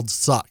world. That world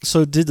sucks.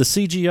 so did the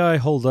CGI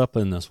hold up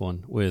in this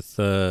one with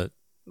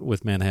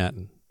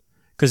Manhattan?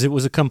 Because it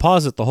was a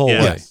composite the whole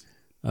Yes.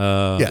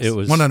 way. Yes, it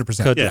was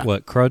 100%. Yeah.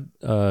 What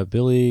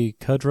Billy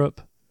Cudrup?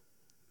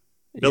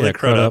 Billy yeah,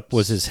 Crudup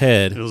was his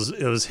head. It was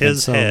and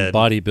his some head,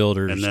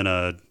 bodybuilders, and then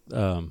a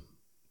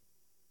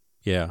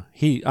yeah.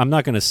 I'm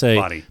not going to say.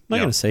 body. I'm not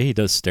going to say he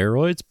does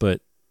steroids,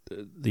 but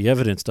the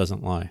evidence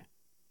doesn't lie.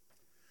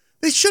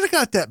 They should have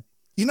got that.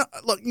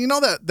 Look,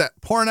 that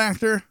porn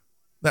actor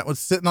that was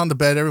sitting on the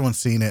bed. Everyone's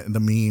seen it in the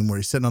meme where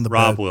he's sitting on the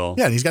Rob bed. Will.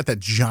 Yeah, and he's got that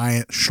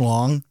giant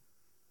schlong.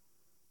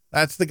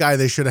 That's the guy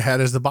they should have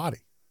had as the body.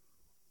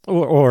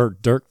 Or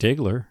Dirk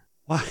Diggler.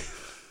 Why?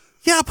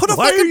 Yeah, put a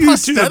Why are fucking you too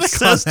prosthetic on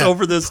obsessed that.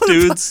 over this Put a-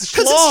 dude's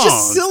 'cause it's just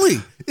schlong?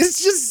 silly.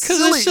 It's just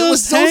silly. It's It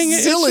was so silly.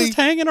 It's just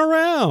hanging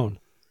around.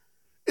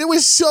 It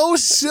was so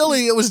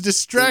silly. It was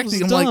distracting.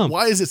 It was I'm dumb. like,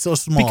 why is it so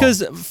small?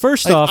 Because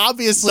first Like, off,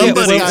 obviously,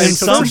 Somebody, this guy took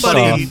some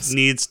somebody shots,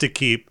 needs to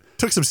keep.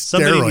 took some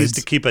Somebody needs steroids.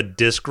 to keep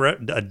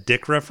a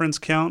dick reference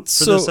count for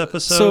So- this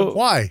episode. so-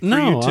 Why? no,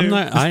 you I'm two?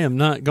 not. I am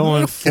not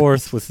going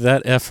forth with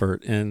that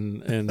effort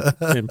in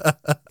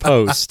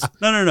post.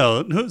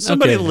 No.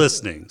 Somebody Okay.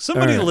 listening.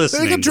 Somebody All right.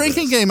 listening. Make a to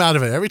drinking this. game out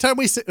of it. Every time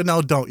we say,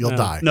 no, don't. You'll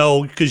die.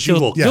 No, because you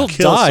will You'll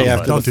kill die somebody.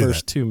 after Don't the do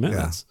first that. 2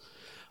 minutes.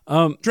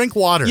 Drink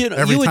water You know,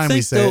 every you would time we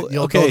think, say though- it.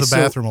 You'll okay, go to the so-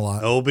 bathroom a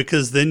lot. Oh,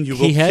 because then you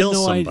will He had kill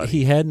no. somebody.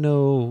 He had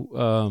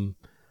no.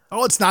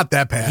 Oh, it's not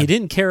that bad. He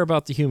didn't care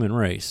about the human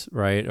race,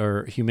 right,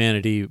 or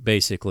humanity,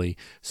 basically.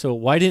 So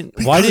why didn't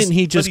Because-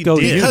 he but just he go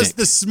did. eunuch? Because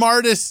the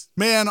smartest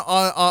man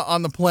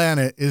on the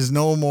planet is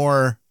no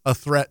more a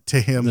threat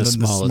to him The than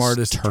the smallest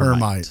smartest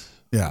termite.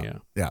 Yeah.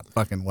 Yeah,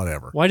 fucking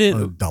whatever. Why didn't-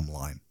 What a dumb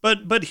line?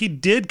 But he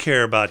did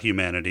care about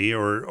humanity,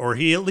 or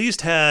he at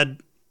least had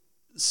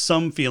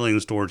some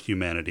feelings toward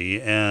humanity,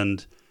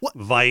 and What-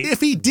 Veidt if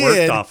he worked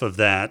did- off of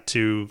that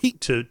to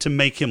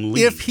make him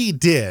leave. If he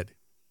did,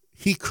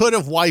 he could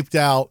have wiped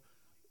out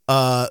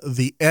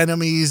the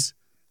enemy's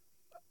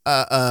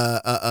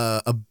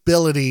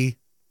ability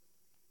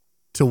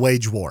to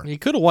wage war. He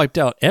could have wiped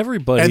out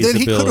everybody's And then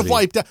he ability. could have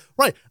wiped out.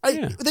 Right.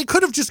 Yeah. They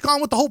could have just gone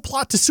with the whole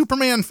plot to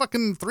Superman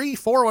fucking 3,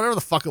 4, whatever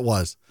the fuck it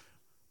was.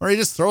 Where he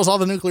just throws all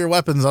the nuclear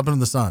weapons up into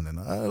the sun.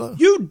 And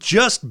You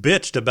just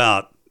bitched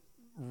about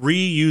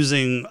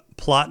reusing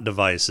plot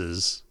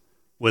devices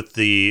with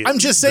the. I'm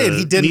just saying the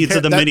he didn't needs care.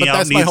 of the That- many but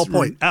that's my needs- whole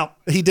point.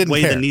 He didn't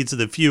outweigh care. the needs of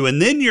the few,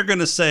 and then you're going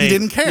to say He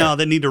didn't care. No,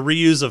 they need to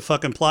reuse a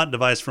fucking plot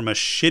device from a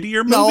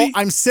shittier No, movie.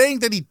 I'm saying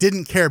that he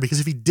didn't care because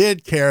if he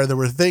did care, there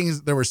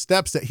were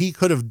steps that he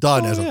could have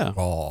done as yeah. a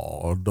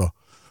god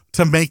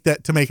to make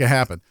it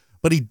happen.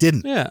 But he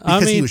didn't. Yeah,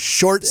 because I mean, he was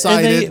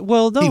short-sighted.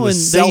 And they he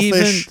was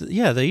selfish.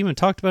 they even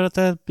talked about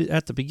it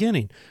at the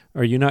beginning.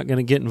 Are you not going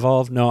to get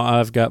involved? No,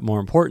 I've got more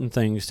important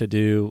things to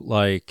do,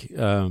 like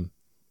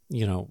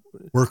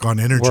Work on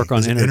energy. Work on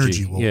 'cause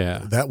energy, will,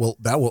 yeah. that will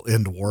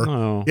end war.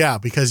 Oh. Yeah,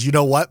 because you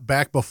know what?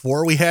 Back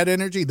before we had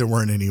energy, there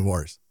weren't any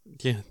wars.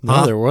 Yeah, no,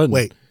 Huh? there wasn't.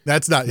 Wait,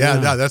 that's not. Yeah,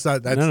 No. no, that's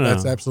not. That's No.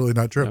 that's absolutely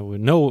not true.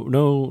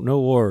 No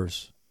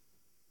wars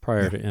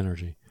prior to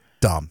energy.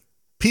 Dumb.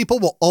 People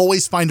will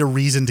always find a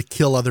reason to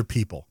kill other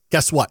people.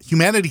 Guess what?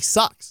 Humanity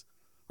sucks.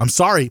 I'm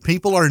sorry.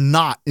 People are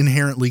not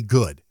inherently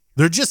good.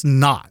 They're just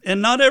not.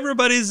 and not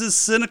everybody's as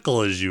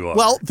cynical as you are.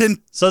 Well, then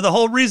So the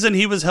whole reason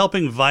he was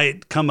helping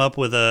Veidt come up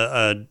with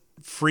a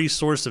free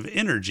source of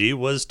energy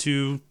was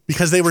to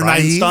Because they were try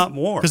and naive. stop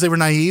war. Because they were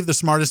naive. The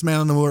smartest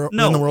man in the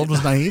world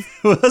was naive.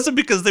 It wasn't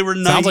because they were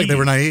naive. Sounds like they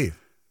were naive.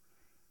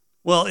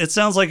 Well, it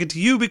sounds like it to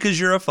you because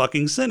you're a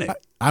fucking cynic.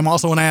 I'm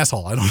also an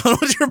asshole. I don't know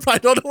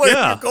where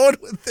you're going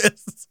with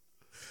this.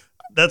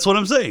 That's what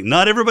I'm saying.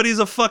 Not everybody's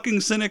a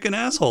fucking cynic and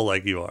asshole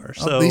like you are.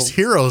 So These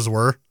heroes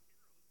were.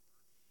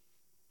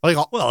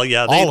 well,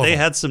 yeah, all of they them.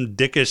 had some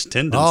dickish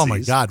tendencies. Oh my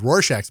God,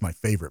 Rorschach's my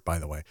favorite, by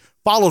the way.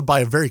 Followed by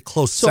a very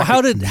close. So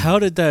second. how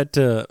did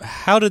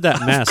that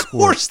mask Of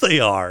work? course they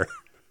are.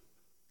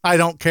 I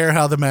don't care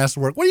how the masks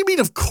work. What do you mean?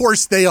 Of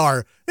course they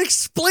are.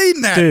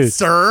 Explain that, Dude.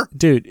 sir.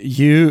 Dude,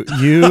 you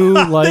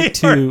like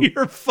They are to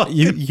your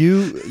fucking-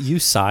 you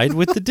side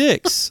with the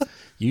dicks.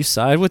 You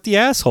side with the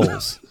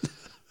assholes.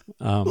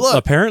 Look,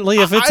 Apparently,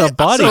 if it's I- a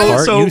body so-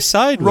 part, So you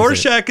side with it.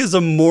 Rorschach is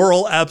a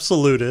moral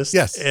absolutist.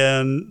 Yes.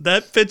 And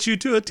that fits you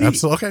to a T.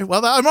 Absolutely. Okay.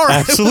 Well, I'm all right.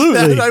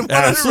 Absolutely. With that. I'm 100%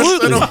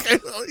 Absolutely. okay.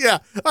 Yeah,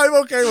 I'm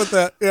okay with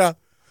that. Yeah.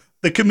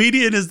 The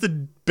comedian is the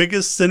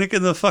biggest cynic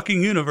in the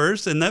fucking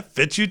universe, and that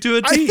fits you to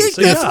a T. I think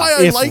So, that's yeah. why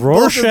I If like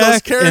both of those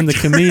Rorschach characters. and the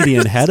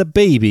comedian had a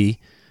baby,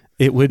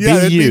 it would Yeah, be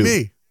it'd you. be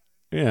me.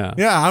 Yeah.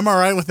 Yeah, I'm all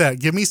right with that.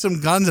 Give me some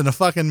guns and a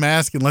fucking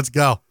mask and let's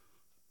go.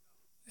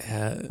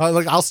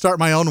 I'll start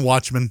my own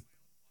Watchmen.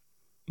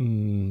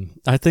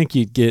 I think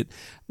you'd get.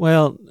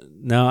 Well,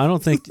 no, I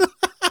don't think.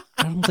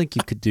 I don't think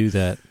you could do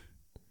that.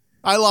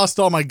 I lost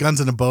all my guns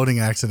in a boating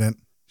accident.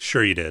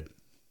 Sure you did.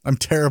 I'm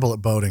terrible at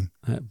boating.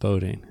 At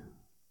boating.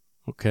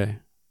 Okay.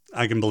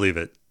 I can believe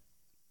it.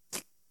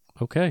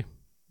 Okay.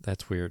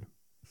 That's weird.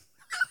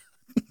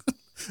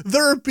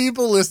 There are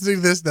people listening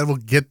to this that will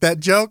get that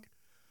joke.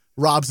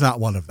 Rob's not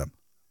one of them.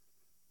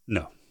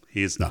 No,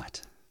 he is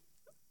not.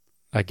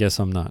 I guess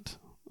I'm not.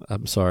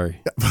 I'm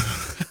sorry.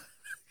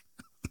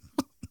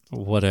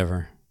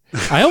 Whatever.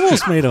 I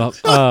almost made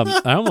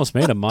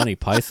a Monty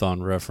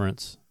Python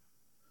reference.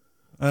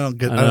 I don't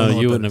get. I I don't know know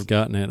what you that wouldn't is. have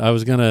gotten it. I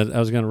was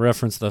gonna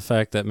reference the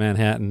fact that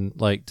Manhattan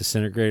like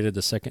disintegrated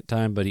the second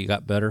time, but he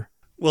got better.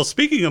 Well,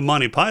 speaking of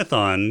Monty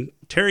Python,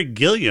 Terry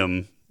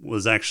Gilliam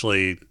was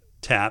actually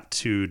tapped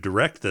to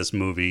direct this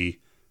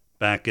movie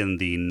back in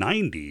the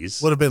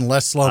 90s. Would have been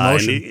less slow and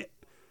motion.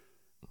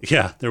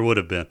 yeah, there would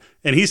have been.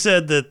 And he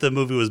said that the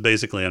movie was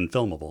basically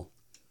unfilmable.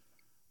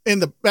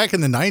 Back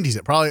in the 90s,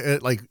 it probably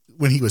like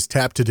when he was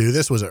tapped to do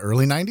this, was it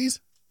early 90s?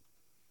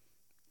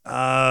 Yeah,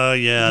 I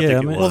Yeah, think I it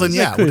mean- was. Well, then that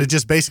yeah, it could- would have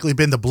just basically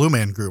been the Blue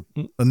Man Group,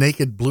 the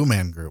naked Blue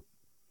Man Group.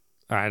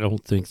 I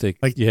don't think they.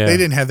 Like yeah, they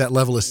didn't have that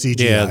level of CGI.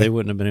 Yeah, they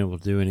wouldn't have been able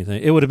to do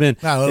anything. It would have been.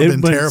 No, it would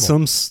have been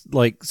terrible. Some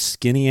like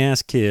skinny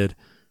ass kid,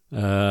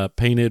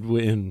 painted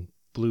in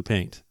blue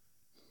paint.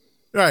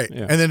 Right.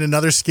 Yeah. And then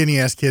another skinny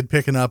ass kid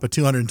picking up a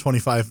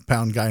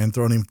 225-pound guy and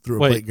throwing him through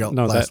a plate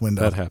glass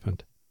window. That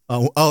happened.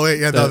 Oh, wait,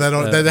 yeah, no,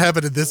 that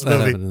happened in this That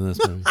movie. happened in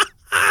this movie.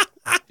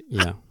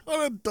 Yeah,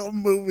 What a dumb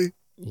movie.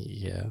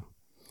 yeah.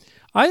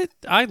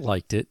 I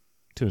liked it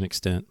to an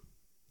extent.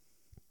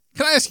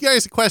 Can I ask you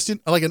guys a question?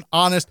 Like an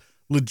honest,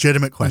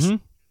 legitimate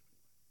question.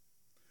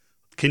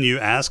 Can you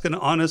ask an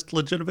honest,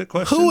 legitimate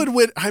question? Who would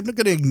win? I'm not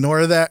going to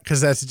ignore that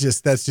because that's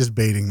just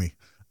baiting me.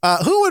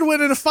 Who would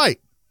win in a fight?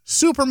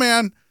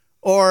 Superman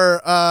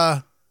or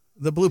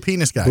the blue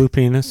penis guy? Blue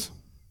penis.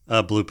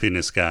 Blue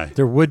penis guy.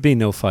 There would be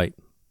no fight.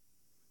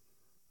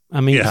 I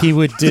mean, Yeah. he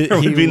would. There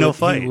would be no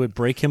fight. He would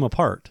break him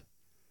apart.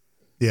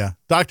 Yeah.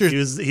 Doctor.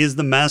 He's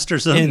the master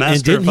of And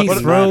master didn't of he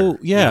fucking throw?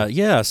 matter.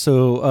 Yeah.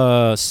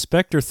 So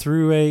Spectre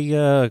threw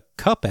a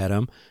cup at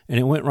him, and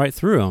it went right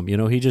through him. You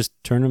know, he just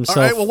turned All himself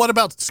right. Well, what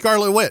about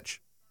Scarlet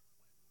Witch?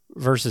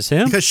 versus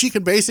him. Because she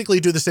could basically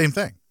do the same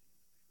thing.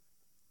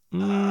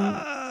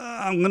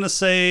 I'm gonna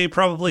say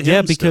probably him.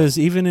 Yeah, still. because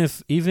even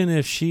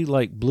if she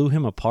like blew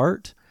him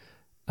apart,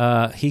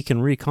 he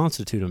can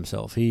reconstitute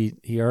himself. He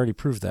already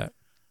proved that.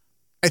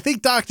 I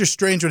think Doctor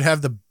Strange would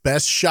have the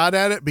best shot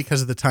at it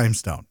because of the time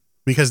stone.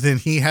 Because then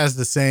he has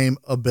the same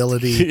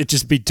ability. It'd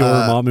just be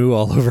Dormammu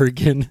all over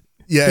again.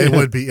 Yeah, it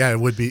would be. Yeah, it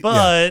would be. Yeah.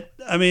 But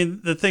I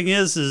mean, the thing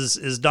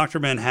is Dr.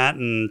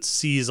 Manhattan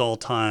sees all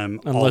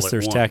time, all Unless at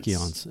there's once.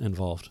 tachyons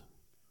involved.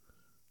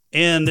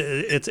 and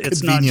it's not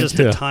Convenient. just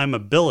a Yeah. time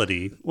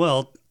ability.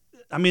 Well,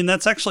 I mean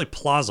that's actually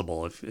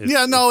plausible if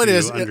Yeah, no, if it you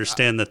is.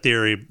 understand the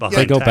theory behind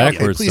They go tachyons.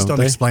 backwards. Please don't don't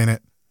they? explain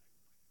it.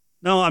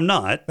 No, I'm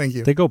not Thank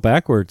you. They go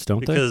backwards, don't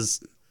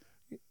because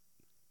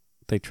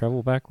they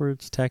travel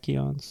backwards,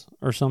 tachyons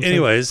or something.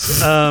 anyways,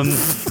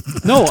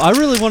 No, I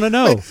really want to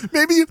know.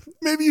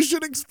 Maybe you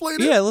should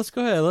explain it. Yeah, let's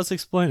go ahead. Let's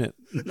explain it.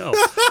 no,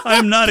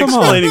 I'm not Come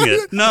on. explaining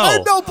it.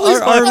 No, No, please.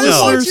 Our I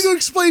just want listeners- you to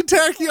explain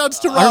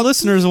tachyons to Rob. Our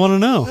listeners want to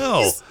know.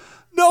 no.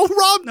 No,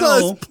 Rob No,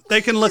 does.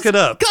 they can look it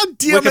up. God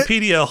damn it.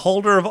 Wikipedia,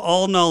 holder of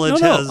all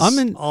knowledge, No, has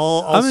I'm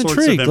all I'm sorts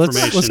intrigued. of Let's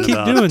information keep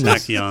about doing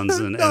this. tachyons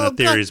and No, the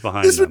theories God,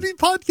 behind this them. would be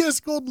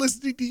podcast gold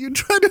listening to you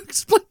trying to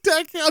explain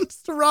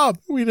tachyons to Rob.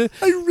 We'd I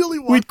really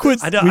want we'd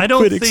quit. I don't- we'd I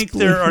don't quit think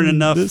there are explaining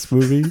enough- this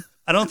movie.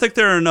 I don't think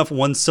there are enough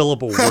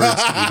one-syllable words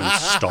to even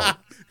start.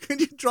 Can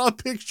you draw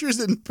pictures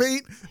in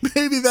paint?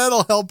 Maybe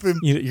that'll help him.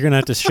 You're gonna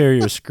have to share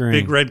your screen.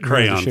 Big red You're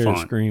gonna have to crayon share your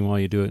font. screen while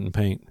you do it in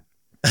paint.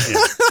 Yeah.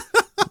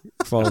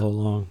 Follow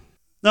along.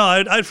 No,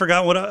 I'd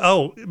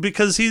forgot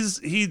because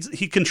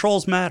he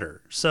controls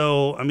matter.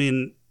 So I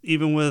mean,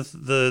 even with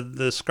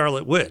the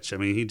Scarlet Witch, I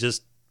mean, he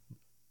just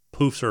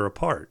poofs her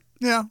apart.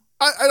 Yeah,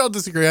 I don't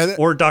disagree.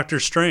 Or Doctor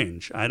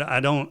Strange. I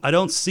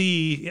don't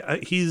see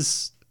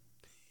he's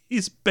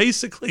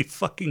basically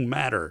fucking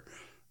matter.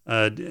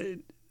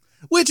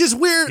 Which is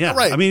weird, Yeah,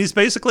 right? I mean, he's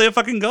basically a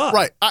fucking god.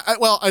 Right.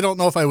 Well, I don't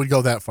know if I would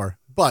go that far,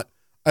 but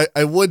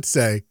I would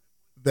say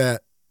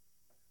that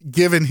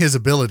given his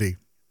ability,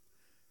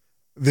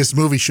 this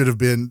movie should have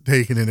been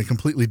taken in a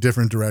completely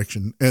different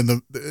direction,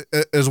 and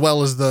as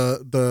well as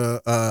the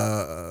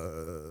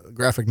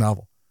graphic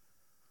novel,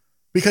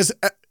 because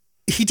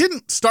he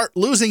didn't start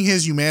losing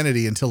his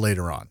humanity until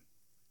later on.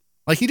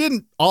 Like, he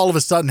didn't all of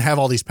a sudden have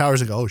all these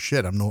powers and go, "Oh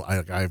shit,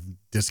 I've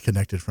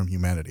disconnected from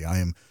humanity. I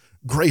am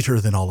greater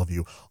than all of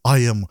you. I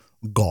am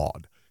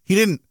God." He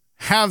didn't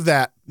have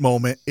that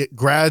moment. It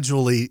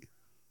gradually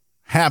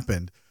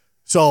happened.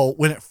 So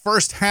when it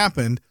first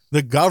happened,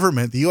 the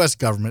government, the U.S.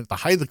 government, at the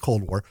height of the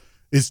Cold War,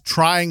 is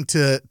trying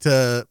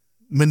to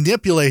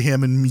manipulate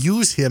him and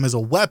use him as a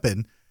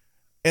weapon.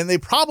 And they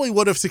probably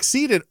would have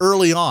succeeded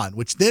early on,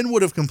 which then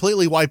would have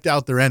completely wiped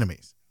out their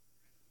enemies.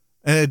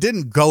 And it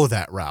didn't go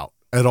that route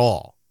at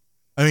all.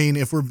 I mean,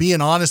 if we're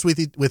being honest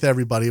with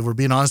everybody, if we're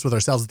being honest with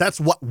ourselves, that's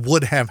what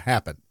would have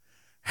happened.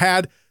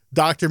 Had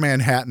Dr.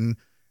 Manhattan,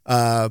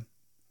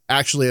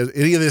 actually, if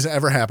any of this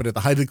ever happened at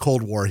the height of the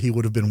Cold War, he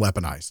would have been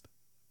weaponized.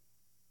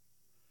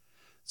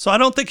 So I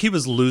don't think he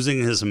was losing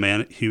his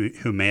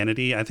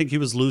humanity. I think he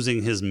was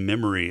losing his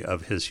memory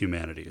of his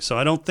humanity. So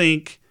I don't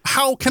think...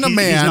 How can a he's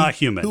man not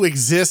human. who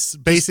exists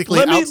basically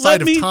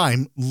outside of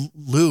time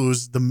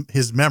lose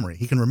his memory?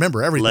 He can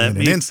remember everything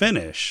in an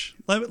instant.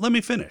 Let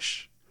me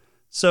finish.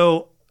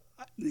 So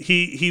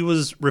he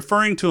was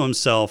referring to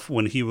himself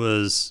when he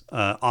was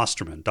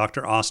Osterman,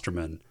 Dr.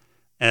 Osterman,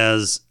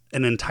 as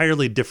an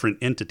entirely different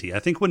entity. I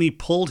think when he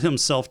pulled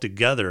himself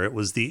together, it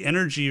was the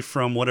energy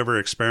from whatever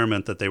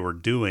experiment that they were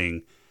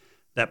doing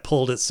that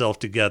pulled itself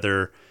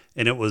together,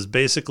 and it was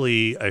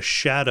basically a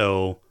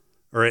shadow,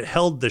 or it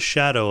held the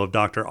shadow of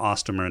Dr.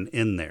 Osterman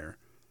in there.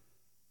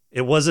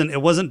 It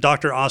wasn't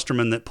Dr.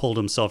 Osterman that pulled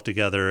himself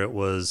together. It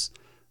was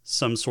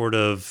some sort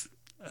of,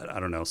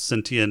 I don't know,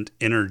 sentient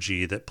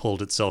energy that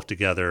pulled itself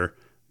together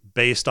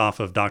based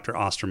off of Dr.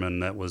 Osterman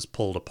that was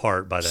pulled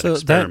apart by that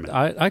experiment.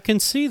 I can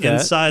see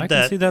that. Inside I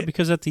can see that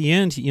because at the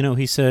end,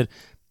 he said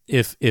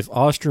if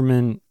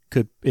Osterman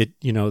could,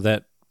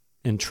 that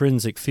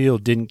intrinsic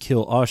field didn't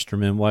kill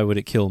Osterman, why would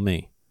it kill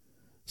me?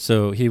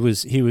 So he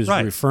was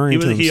right. referring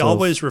to himself. He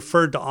always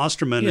referred to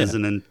Osterman as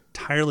an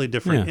entirely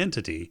different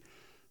entity.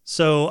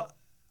 So,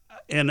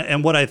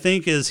 and what I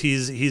think is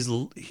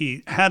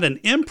he had an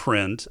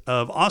imprint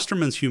of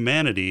Osterman's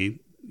humanity,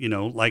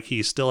 like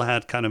he still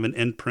had kind of an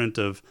imprint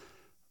of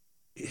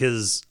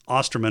his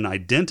Osterman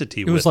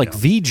identity. It was like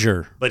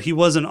V'ger. But he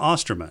wasn't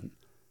Osterman.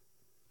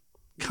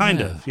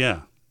 Kind of,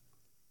 yeah.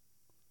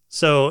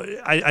 So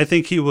I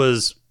think he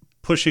was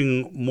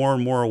pushing more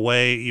and more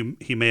away.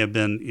 He may have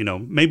been,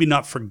 maybe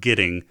not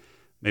forgetting,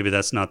 maybe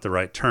that's not the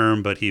right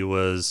term, but he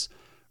was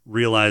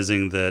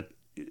realizing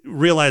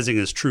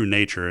his true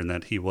nature and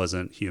that he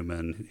wasn't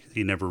human.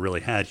 He never really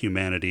had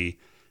humanity.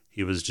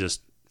 He was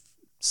just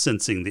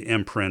sensing the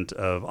imprint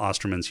of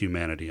Osterman's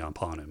humanity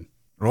upon him.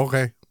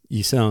 Okay.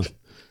 You sound...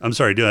 I'm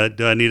sorry, do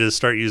I need to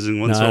start using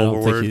one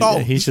syllable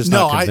word? He's just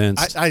not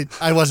convinced.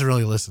 I wasn't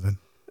really listening.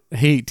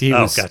 He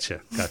was,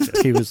 gotcha.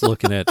 He was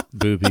looking at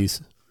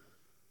boobies.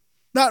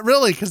 Not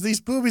really, because these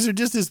boobies are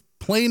just as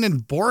plain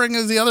and boring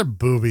as the other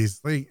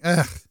boobies. Like,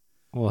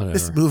 whatever.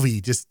 This movie,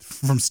 just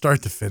from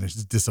start to finish,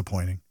 is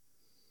disappointing.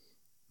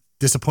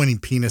 Disappointing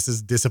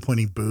penises,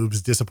 disappointing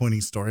boobs, disappointing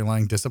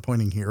storyline,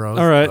 disappointing heroes.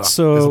 All right,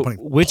 so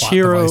which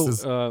hero?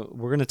 Devices.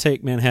 We're going to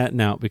take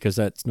Manhattan out because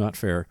that's not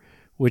fair.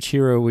 Which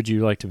hero would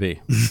you like to be?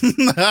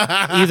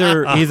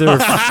 Either.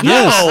 Yes.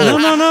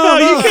 No.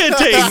 You can't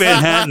take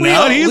Manhattan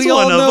out. He's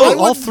one of them.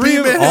 All three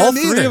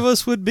of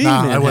us would be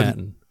Manhattan. I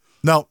wouldn't.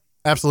 No,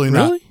 absolutely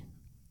not. Really?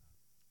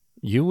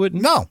 You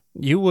wouldn't? No.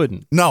 You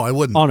wouldn't? No, I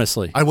wouldn't.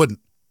 Honestly. I wouldn't.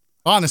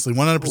 Honestly,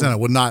 100% I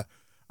would not.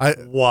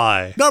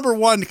 Why? Number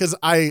one, because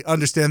I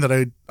understand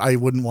that I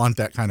wouldn't want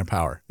that kind of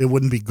power. It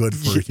wouldn't be good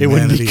for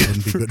humanity. It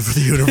wouldn't be good for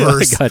the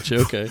universe. I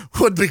gotcha. Okay.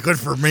 Wouldn't be good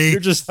for me. You're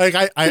just you're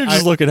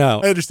just looking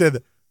out. I understand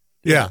that.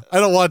 Yeah, I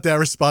don't want that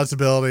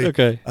responsibility.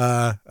 Okay.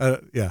 I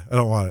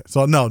don't want it.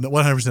 So no,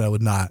 100% I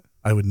would not.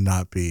 I would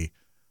not be.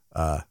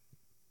 No.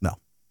 All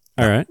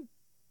right.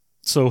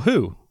 So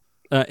who?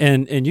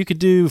 And you could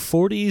do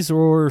 40s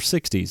or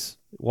 60s.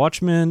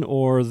 Watchmen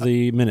or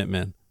the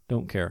Minutemen.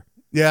 Don't care.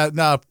 Yeah,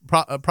 no,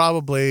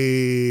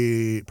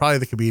 probably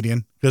the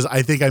comedian, because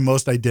I think I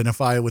most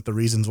identify with the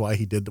reasons why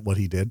he did what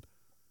he did.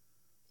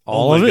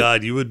 Oh my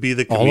God, you would be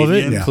the comedian? All of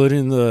it,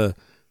 including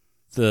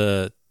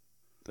the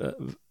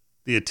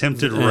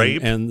attempted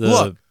rape and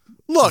the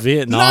look,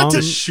 Vietnam, not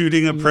to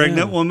shooting a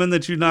pregnant woman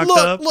that you knocked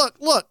up.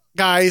 Look,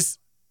 guys.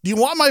 Do you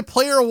want my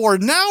player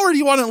award now or do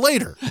you want it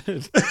later?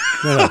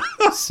 No,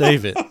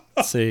 save it.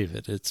 Save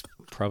it. It's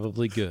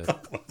probably good. Oh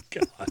my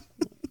God.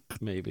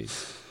 Maybe.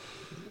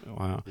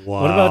 Wow.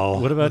 Wow.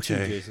 What about you,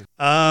 Okay.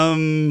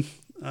 Jason?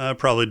 I'd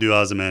probably do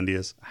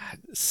Ozymandias.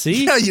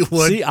 See, Yeah, you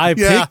would. See, I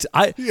Yeah. picked.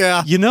 I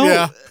Yeah. You know,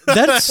 Yeah.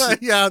 that's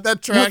yeah,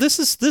 that no. track. This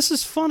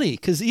is funny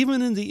because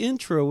even in the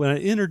intro when I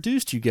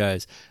introduced you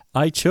guys,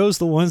 I chose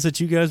the ones that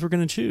you guys were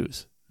going to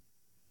choose.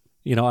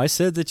 You know, I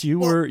said that you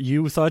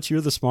thought you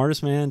were the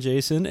smartest man,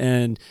 Jason,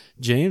 and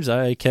James.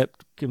 I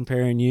kept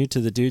comparing you to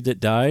the dude that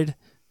died,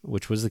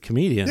 which was the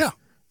comedian. Yeah.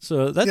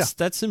 So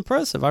that's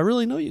impressive. I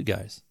really know you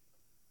guys.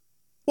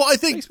 Well, I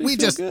think Makes me we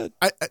feel just good.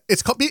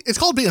 it's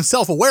called being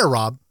self-aware,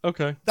 Rob.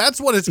 Okay. That's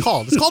what it's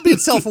called. It's called being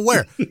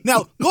self-aware.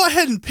 Now, go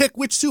ahead and pick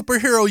which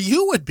superhero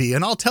you would be,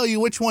 and I'll tell you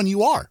which one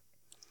you are.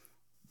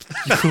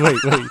 wait.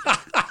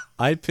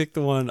 I'd pick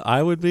the one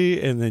I would be,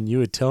 and then you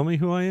would tell me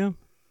who I am.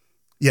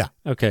 Yeah,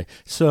 Okay.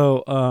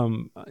 So,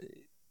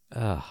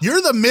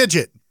 you're the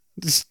midget.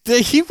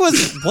 he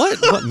was what?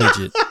 What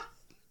midget?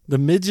 The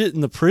midget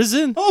in the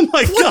prison? Oh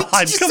my What? God!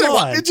 Did you Come say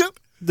what, on. midget?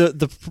 The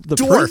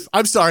Dwarf.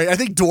 I'm sorry. I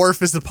think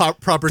dwarf is the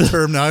proper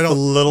term now. I The don't.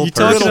 little You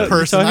person. Little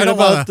person. You I talking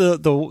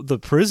don't about the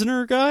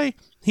prisoner guy?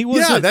 He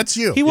was Yeah, that's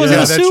you. He wasn't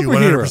yeah, a that's you.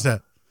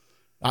 superhero.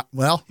 100%.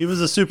 Well, He was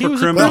a super He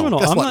was criminal. a criminal.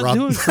 Guess I'm what, not Rob?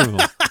 doing criminal.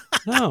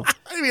 No.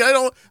 I mean, I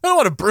don't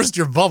want to burst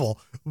your bubble,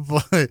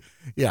 but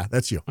yeah,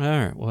 that's you. All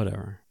right.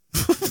 Whatever.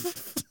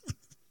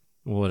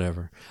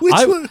 Whatever. Which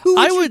I, one- who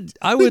I would would.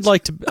 I would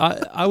like to.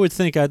 I would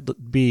think I'd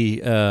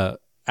be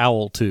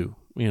Owl too.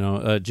 You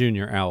know,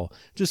 Junior Owl,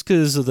 just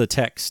because of the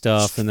tech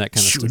stuff and that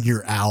kind of stuff.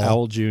 Junior Owl.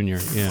 Owl Junior.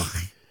 Yeah.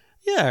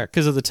 Yeah,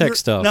 because of the tech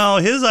stuff. No,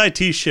 his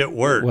IT shit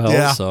worked. Well,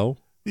 Yeah. so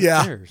who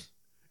Yeah. cares?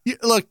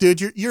 Look,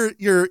 dude,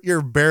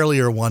 you're barely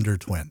a Wonder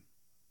Twin.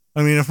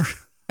 I mean,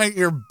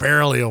 you're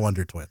barely a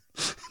Wonder Twin.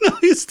 No,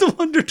 he's the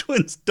Wonder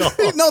Twins dog.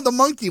 No, the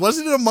monkey.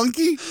 Wasn't it a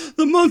monkey?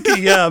 The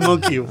monkey, yeah,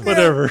 monkey,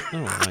 whatever. I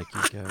don't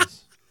like you guys.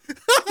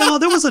 No,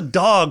 there was a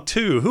dog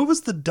too. Who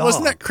was the dog?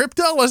 Wasn't that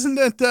Crypto? Wasn't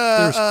that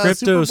There's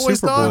Crypto,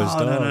 Superboy's Superboy's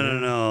dog? Oh, no,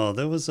 dog. no.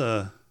 There was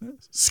a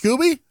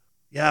Scooby?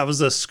 it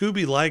was a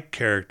Scooby-like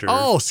character.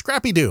 Oh,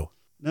 Scrappy Doo.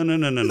 No.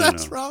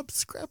 That's Rob,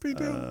 Scrappy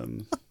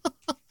Doo.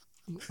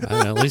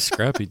 At least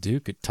Scrappy Doo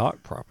could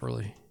talk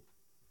properly.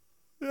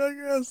 I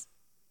guess.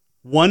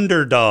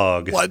 Wonder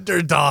Dog.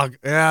 Wonder Dog.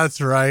 Yeah, that's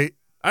right.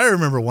 I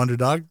remember Wonder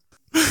Dog.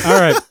 All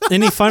right.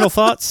 Any final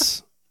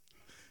thoughts?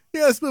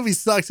 Yeah, this movie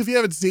sucks. If you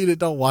haven't seen it,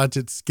 don't watch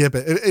it. Skip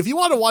it. If you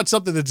want to watch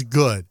something that's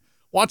good,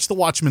 watch the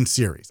Watchmen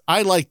series.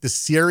 I like the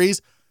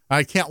series.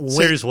 I can't wait.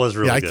 Series was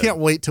really good. I can't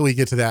wait till we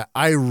get to that.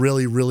 I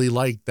really, really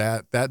liked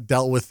that. That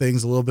dealt with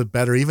things a little bit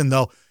better, even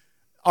though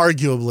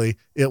arguably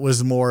it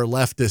was more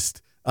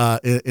leftist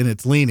in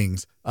its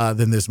leanings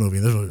than this movie.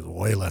 This movie was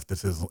way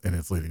leftist in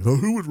its leanings. Oh,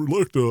 who would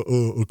elect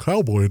a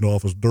cowboy in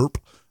office? Derp.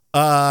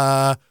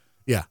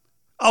 Yeah.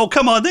 Oh,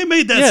 come on. They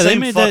made that Yeah, they same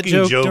made that fucking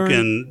joke joke during-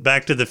 in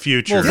Back to the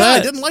Future. Well, Yeah, I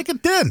that- didn't like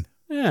it then.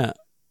 Yeah.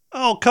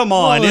 Oh, come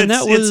on. Well, and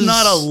that it's was-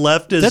 not a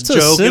leftist That's joke.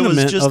 a sentiment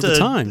It was just of the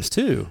times,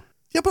 too.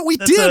 Yeah, but we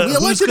That's did. a- We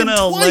who's elected him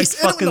gonna elect twice.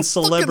 and it fucking was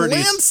a fucking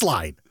celebrities?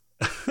 landslide.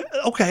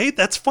 Okay,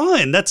 that's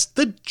fine. That's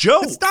the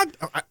joke. It's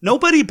not.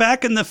 Nobody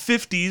back in the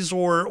 50s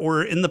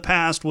or in the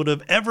past would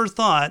have ever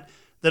thought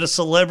that a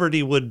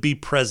celebrity would be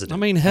president. I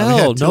mean, we hell,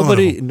 had two of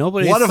nobody them.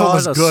 One of them thought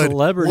was a good.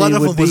 celebrity One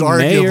of would them be was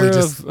arguably mayor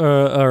just of,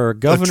 or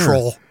governor. A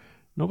troll.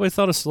 Nobody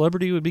thought a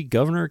celebrity would be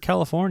governor of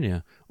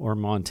California or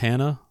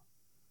Montana.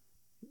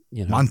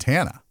 You know.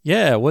 Montana.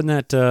 Yeah,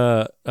 wasn't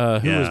that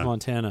who was Yeah.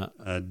 Montana?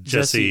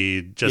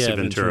 Jesse yeah,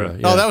 Ventura.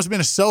 yeah. Oh, that was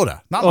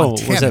Minnesota, not Oh,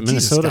 Montana. was that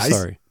Jesus, Minnesota? guys.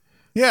 Sorry.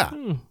 Yeah,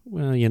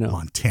 Well, you know.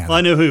 Montana. Well,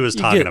 I knew who he was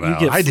You talking get- you about.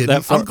 get- I didn't.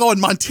 that far- I'm going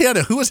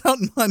Montana. Who was out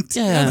in Yeah,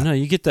 Montana? no,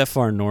 you get that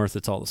far north,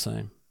 it's all the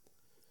same.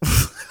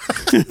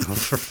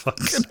 For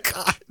fuck's sake.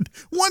 God,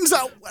 one's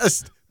out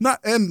west, not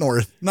and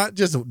north, not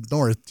just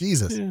north.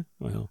 Jesus, Yeah,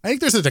 well, I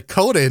think there's a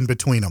Dakota in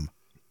between them.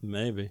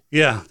 maybe.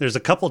 Yeah, there's a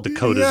couple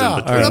Dakotas yeah,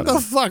 in between. what the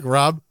fuck,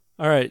 Rob?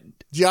 All right.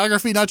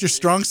 Geography not your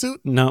strong suit?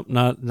 No,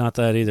 not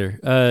that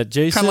either.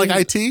 Jason, Kind of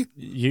like IT?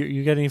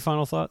 You got any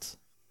final thoughts?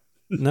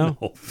 No.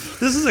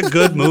 This is a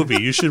good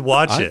movie. You should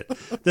watch it.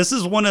 This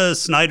is one of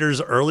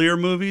Snyder's earlier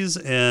movies,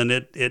 and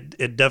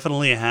it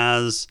definitely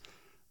has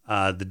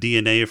the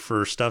DNA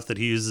for stuff that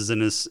he uses in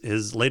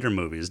his later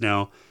movies.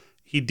 Now,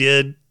 he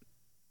did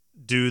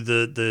do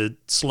the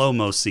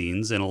slow-mo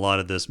scenes in a lot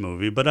of this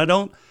movie, but I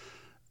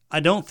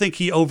don't think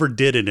he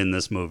overdid it in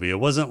this movie. It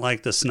wasn't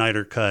like the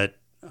Snyder cut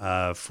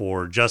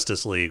for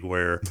Justice League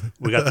where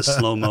we got the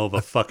slow-mo of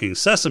a fucking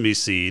sesame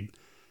seed.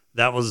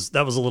 That was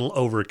a little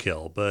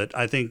overkill, but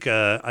I think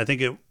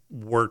it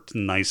worked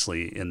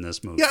nicely in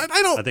this movie. Yeah, and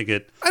I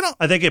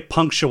think it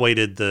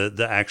punctuated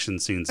the action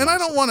scenes. And in I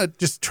this don't want to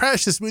just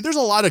trash this movie. There's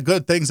a lot of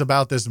good things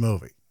about this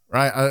movie,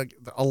 right?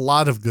 A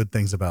lot of good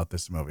things about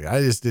this movie.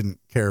 I just didn't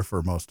care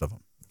for most of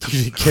them.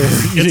 You didn't care. You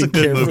It's a didn't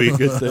good care for movie. the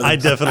good things. I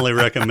definitely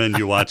recommend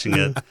you watching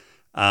it.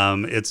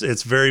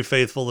 It's very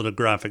faithful to the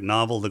graphic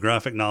novel. The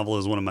graphic novel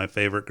is one of my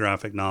favorite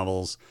graphic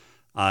novels.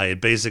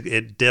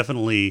 It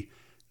definitely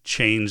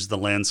changed the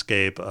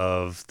landscape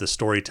of the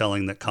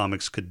storytelling that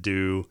comics could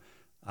do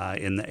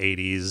in the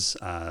 80s.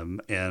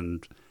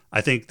 And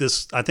I think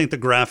the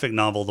graphic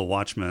novel, The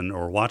Watchmen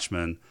or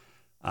Watchmen,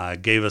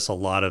 gave us a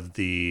lot of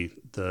the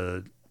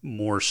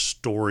more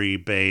story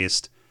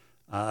based,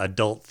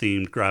 adult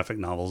themed graphic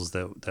novels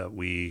that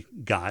we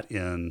got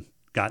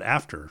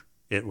after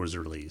it was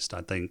released.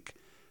 I think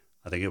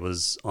it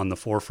was on the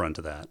forefront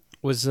of that.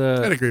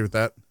 I'd agree with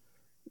that.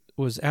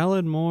 Was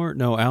Alan Moore?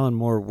 No, Alan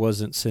Moore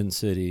wasn't Sin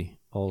City.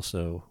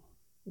 Also,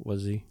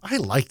 was he? I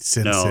liked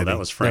Sin City. No, that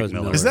was Frank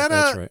Miller. Is that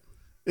That's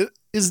right.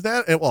 Is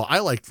that? Well, I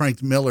liked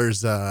Frank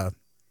Miller's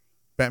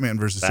Batman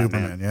versus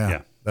Superman.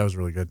 Yeah, that was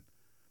really good.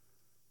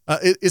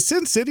 Is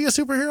Sin City a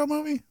superhero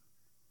movie?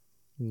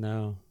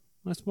 No,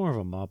 that's more of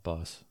a mob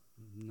boss.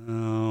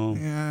 No,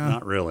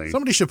 not really.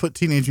 Somebody should put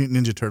Teenage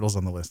Mutant Ninja Turtles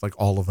on the list, like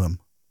all of them.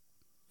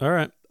 All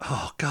right.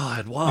 Oh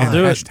God, wow. And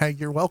do it. hashtag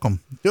you're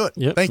welcome. Do it.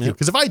 Yep, Thank you. yep.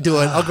 Because if I do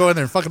it, I'll go in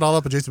there and fuck it all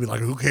up, and Jason will be like,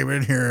 "Who came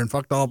in here and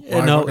fucked all?"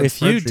 my No, fucking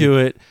if you spreadsheet?"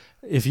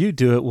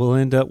 do it, we'll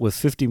end up with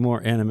 50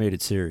 more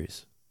animated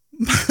series.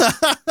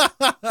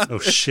 Oh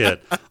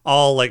shit!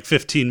 All like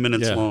 15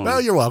 minutes Yeah. long. Well,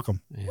 you're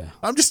welcome. Yeah.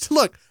 I'm just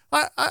look.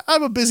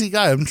 I'm a busy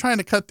guy. I'm trying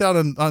to cut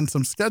down on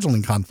some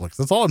scheduling conflicts.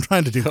 That's all I'm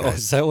trying to do. Oh, Guys.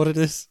 is that what it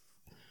is?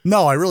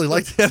 No, I really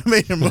like the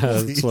animated movie.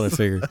 That's what I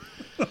figured.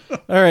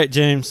 All right,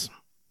 James.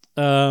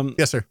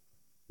 Yes, sir.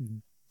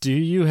 Do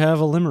you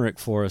have a limerick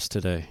for us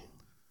today?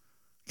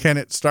 Can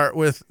it start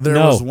with there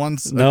No. was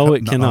once? No,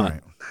 it cannot. all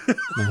right.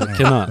 No, it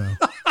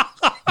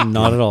cannot.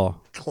 Not at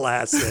all.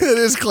 Classic. It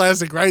is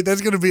classic, right?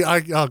 That's going to be.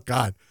 Oh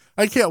God,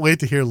 I can't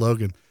wait to hear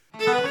Logan.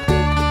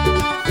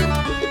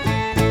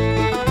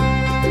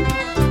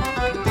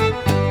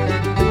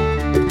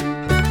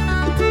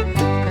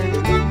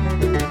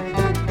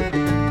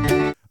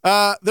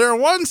 There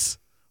once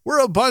were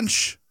a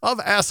bunch of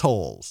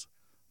assholes,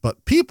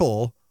 but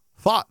people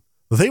thought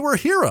they were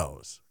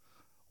heroes.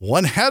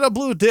 One had a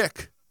blue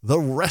dick, the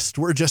rest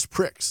were just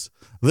pricks.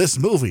 This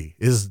movie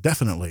is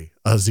definitely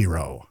a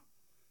 0.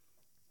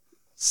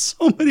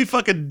 So many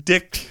fucking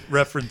dick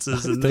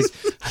references in this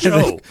I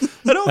show.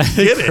 I don't I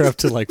think get we're it. up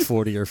to like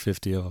 40 or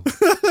 50 of them.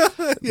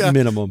 Yeah.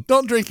 Minimum.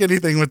 Don't drink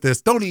anything with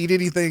this. Don't eat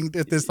anything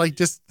with this. Like,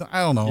 just,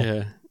 I don't know.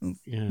 Yeah.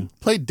 Yeah.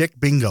 Play dick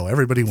bingo.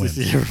 Everybody wins.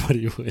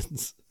 Everybody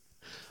wins.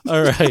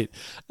 All right.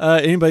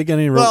 Anybody got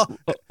any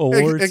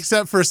awards?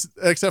 Except for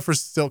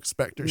Silk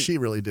Spectre. She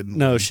really didn't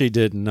No, win. she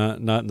did not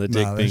in the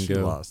dick No, bingo. she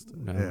lost.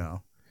 No. Yeah.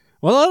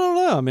 Well, I don't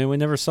know. I mean, we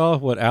never saw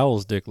what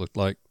Owl's dick looked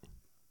like.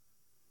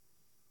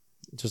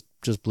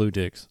 Just blue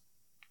dicks.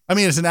 I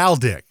mean, it's an owl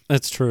dick,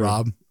 That's true.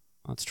 Rob.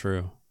 That's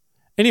true.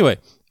 Anyway,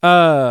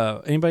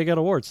 anybody got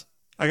awards?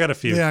 I got a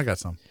few. Yeah, I got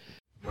some.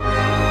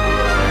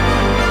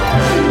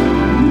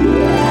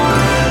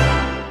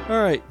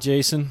 All right,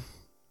 Jason.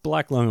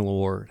 Black Lung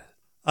Award.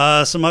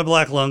 So my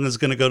black lung is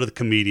going to go to the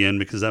comedian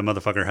because that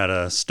motherfucker had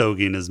a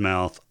stogie in his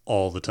mouth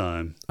all the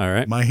time. All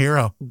right. My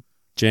hero.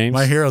 James.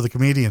 My hero, the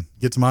comedian,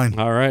 gets mine.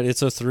 All right.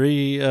 It's a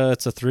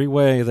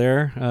three-way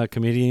there.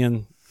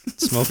 Comedian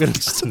smoking a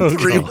stogie.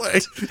 Three-way.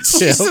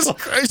 Jesus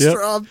Christ, Yep.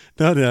 Rob.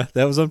 No,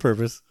 that was on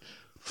purpose.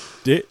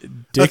 A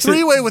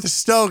three-way with a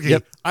stogie.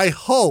 Yep. I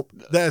hope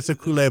that's a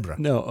culebra.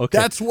 No, okay.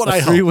 That's what a I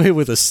hope. three-way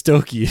with a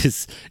stogie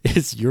is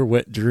your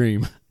wet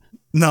dream.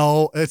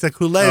 No, it's a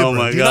culebra. Oh,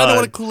 my Do you not know God.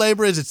 what a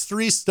culebra is? It's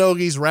 3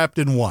 stogies wrapped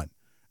in one.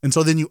 And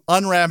so then you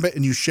unwrap it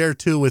and you share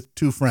 2 with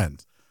 2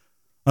 friends.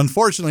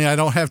 Unfortunately, I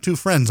don't have 2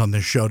 friends on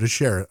this show to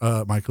share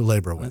my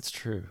culebra with. That's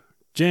true.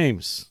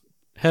 James,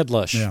 head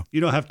lush. Yeah.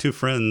 You don't have 2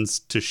 friends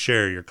to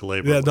share your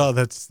culebra Yeah, with. no,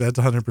 that's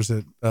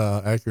 100%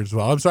 accurate as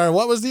well. I'm sorry,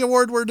 what was the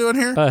award we're doing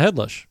here? Head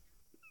lush.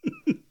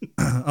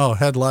 Oh,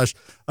 head lush.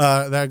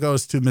 That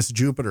goes to Miss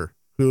Jupiter,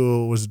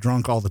 who was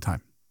drunk all the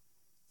time.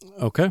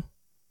 Okay.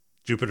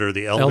 Jupiter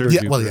the Elder. Elder. Yeah,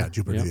 Jupiter. well, yeah,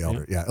 Jupiter Yeah, the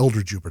Elder. Yeah,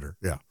 Elder Jupiter.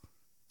 Yeah.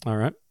 All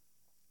right.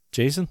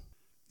 Jason?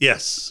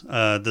 Yes,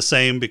 the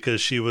same because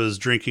she was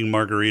drinking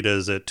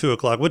margaritas at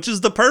 2:00, which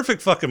is the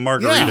perfect fucking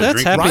margarita Yeah, That's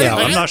drink. happy right? hour.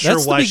 I'm not sure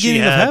That's why the she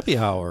beginning had of happy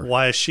hour.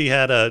 why she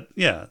had a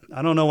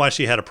I don't know why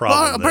she had a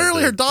problem. Well,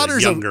 apparently her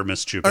daughter's a- younger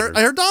Miss Jupiter.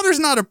 Her daughter's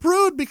not a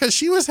prude because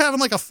she was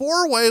having like a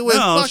 4-way with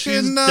no, fucking.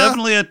 she's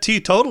definitely a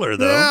teetotaler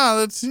though.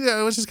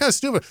 Yeah, which is kind of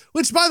stupid.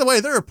 Which, by the way,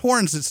 there are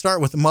porns that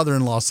start with the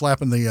mother-in-law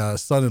slapping the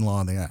son-in-law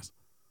on the ass.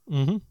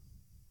 Mm-hmm.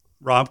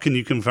 Rob, can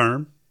you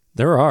confirm?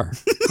 There are.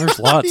 There's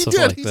lots He of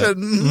did. like He that. said,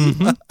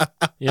 Mhm.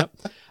 Yep.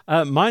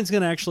 Mine's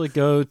going to actually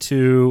go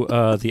to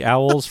the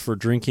Owls for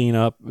drinking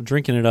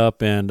it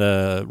up and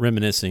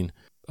reminiscing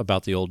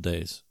about the old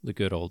days, the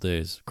good old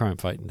days, crime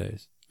fighting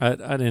days. I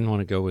didn't want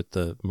to go with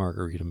the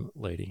margarita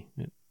lady.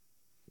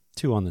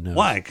 2 on the nose.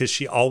 Why? Because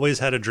she always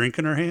had a drink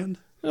in her hand.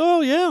 Oh,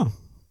 yeah.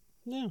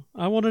 Yeah.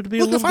 I wanted to be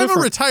a Look, little if I'm a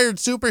different. retired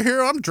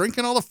superhero, I'm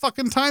drinking all the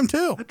fucking time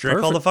too. I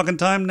drink all the fucking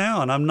time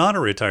now, and I'm not a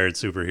retired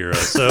superhero.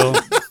 So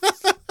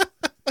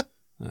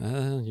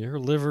Your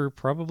liver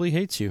probably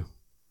hates you.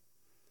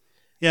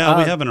 yeah,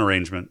 we have an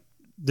arrangement.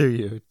 Do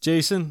you?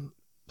 Jason,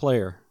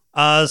 player.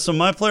 So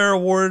my player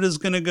award is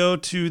going to go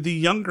to the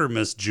younger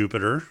Miss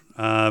Jupiter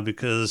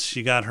because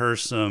she got her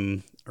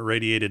some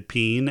irradiated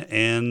peen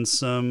and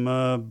some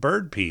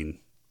bird peen.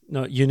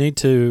 No, you need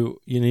to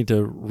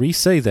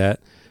re-say that.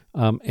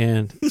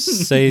 and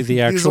say the Use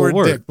the actual word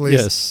word. dick,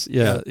 please.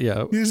 Yes,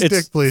 yeah. Use It's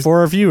dick, please.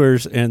 for our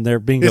viewers and their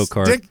bingo It's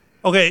card. dick.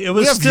 Okay, it We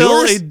was have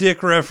still viewers? a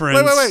dick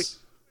reference.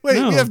 Wait.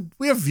 No.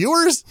 We have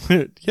viewers.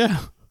 yeah.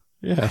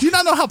 Do you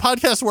not know how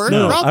podcasts work?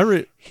 No,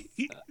 Rob?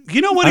 You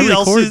know what I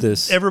else record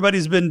this.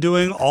 everybody's been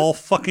doing all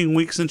fucking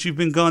week since you've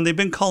been gone? They've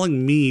been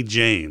calling me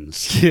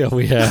James. Yeah,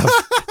 we have.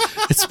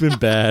 It's been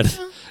bad.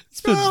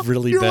 It's been Well,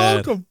 really you're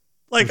bad. welcome.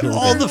 Like You're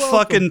all very the welcome.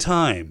 fucking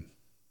time.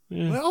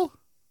 Yeah. Well,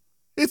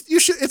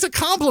 it's a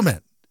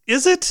compliment.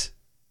 Is it?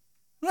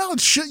 Well,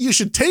 you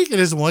should take it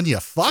as one. You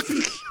fuck.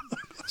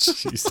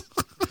 Jeez.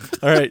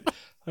 All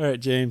right,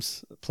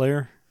 James,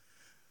 player.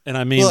 And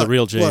I mean the Look,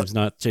 real James, look.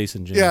 not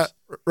Jason James. Yeah,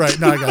 right.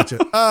 No, I got you.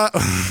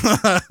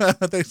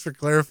 Thanks for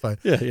clarifying.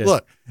 Yeah.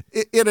 Look,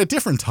 in a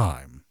different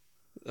time,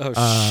 Oh,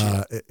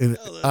 shit.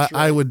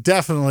 I would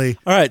definitely.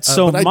 All right,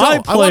 so but I my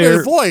don't. I want to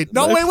player. avoid.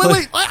 No, my wait.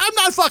 player- I'm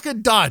not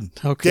fucking done.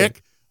 Okay.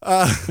 Dick.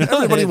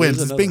 Everybody Hey, wins.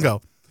 there's It's another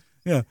bingo.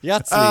 Yeah.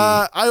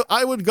 Yahtzee.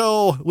 I would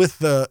go with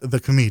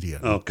the comedian.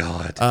 Oh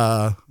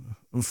God.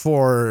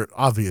 For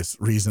obvious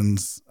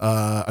reasons.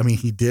 I mean,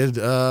 he did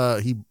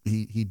inseminate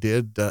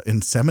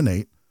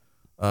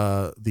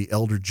the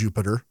elder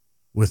Jupiter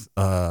with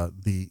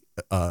the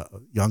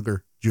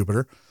younger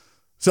Jupiter.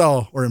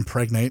 So, or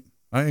impregnate.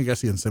 I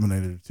guess he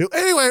inseminated it too.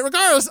 Anyway,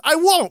 regardless, I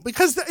won't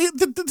because this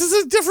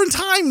is a different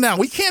time now.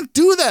 We can't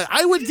do that.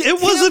 I would get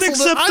It wasn't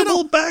canceled. I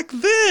acceptable don't- back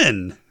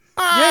then.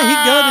 Yeah, he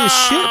got his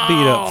shit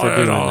beat up for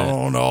doing that.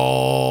 Oh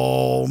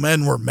no,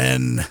 men were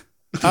men.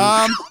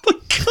 I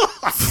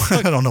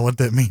don't know what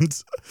that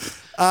means.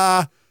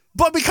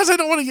 But because I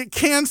don't want to get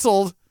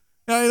canceled,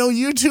 I know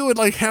you two would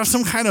like have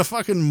some kind of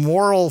fucking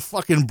moral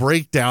fucking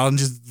breakdown.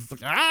 Just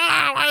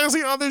why is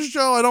he on this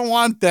show? I don't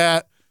want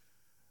that.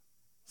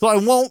 So I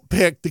won't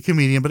pick the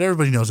comedian, but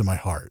everybody knows in my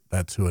heart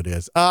that's who it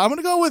is. I'm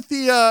gonna go with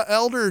the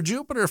elder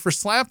Jupiter for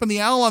slapping the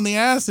owl on the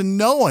ass and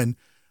knowing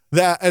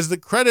that as the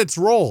credits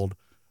rolled,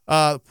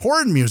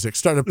 porn music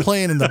started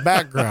playing in the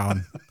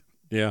background.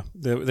 Yeah,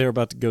 they're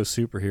about to go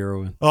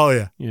superhero. And, Oh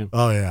yeah. Yeah.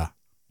 Oh yeah.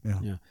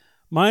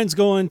 mine's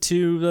going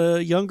to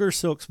the younger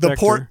Silk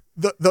Spectre.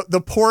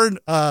 The porn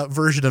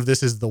version of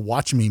this is the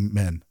Watch Me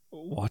Men.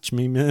 Watch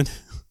me, man.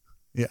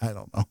 Yeah, I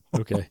don't know.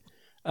 Okay.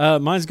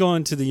 Mine's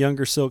going to the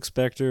younger Silk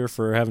Spectre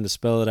for having to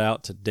spell it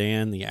out to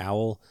Dan the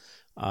Owl.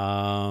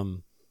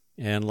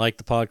 And like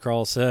the pod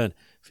crawl said,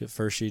 if at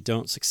first you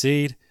don't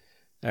succeed,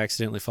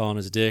 accidentally fall on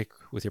his dick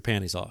with your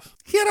panties off.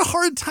 He had a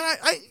hard time.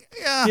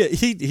 Yeah,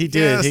 he did.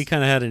 Yes. He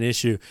kind of had an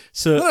issue.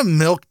 So What a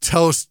milk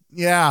toast.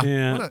 Yeah.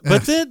 yeah,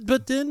 What a-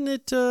 but then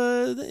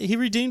he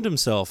redeemed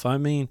himself. I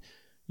mean,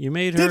 you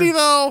made her. Did he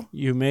though?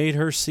 You made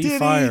her see Did he?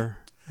 fire.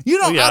 You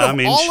know, Oh, yeah, out of I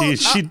mean, all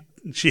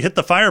she hit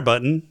the fire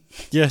button.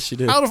 Yes, she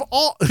did. out of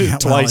all yeah,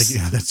 Twice.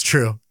 well, yeah, that's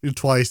true.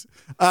 Twice.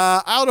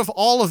 Out of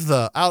all of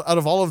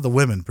the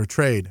women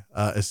portrayed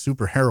as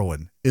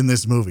superheroine in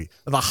this movie,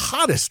 the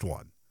hottest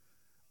one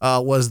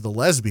was the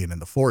lesbian in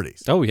the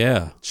 40s. Oh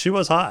yeah, She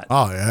was hot.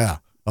 Oh yeah.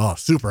 Oh,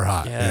 super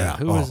hot. yeah. Yeah.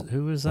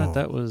 Who was that? oh.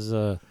 That was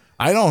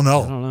I don't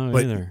know. I don't know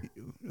but either.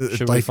 it's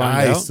Should we like find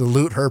I out?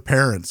 salute her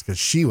parents because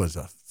she was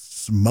a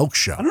smoke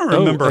show. I don't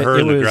remember her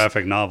it in the was,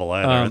 graphic novel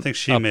either. I think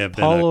she may have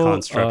been a Apollo-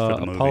 construct for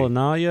the movie.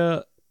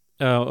 Apollonia.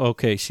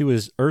 Okay, she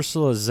was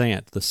Ursula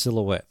Zant, the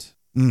silhouette.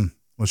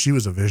 Well, she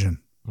was a vision.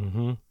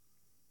 Mm-hmm.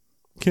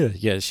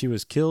 Yeah, she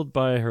was killed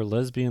by her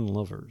lesbian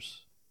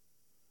lovers.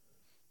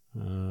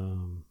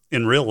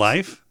 In real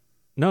life?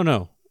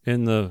 No,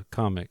 in the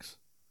comics.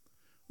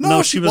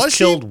 No, she was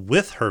killed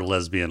with her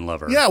lesbian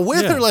lover. Yeah,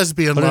 with Yeah. her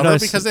lesbian What did I lover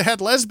say? because they had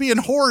lesbian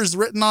whores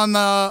written on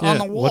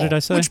the wall. what did I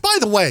say? Which, by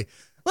the way,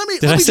 let me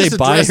Did I say just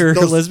by address her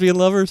those- lesbian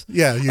lovers?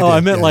 Yeah, you Oh, did. I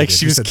meant Yeah, like you did.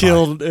 she You was said bi.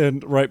 killed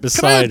and right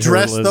beside Can I her.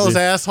 address those lesbian.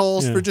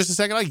 assholes Yeah. for just a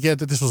second? I get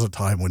that this was a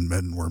time when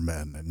men were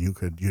men and you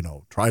could,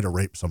 try to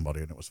rape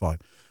somebody and it was fine.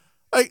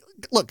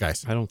 Look,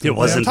 guys, I don't think It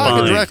wasn't I'm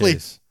talking fine. directly.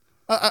 Case.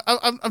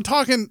 I'm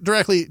talking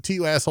directly to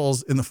you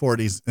assholes in the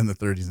 40s, in the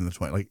 30s, and the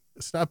 20s. Like,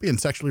 stop being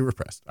sexually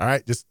repressed. All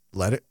right, just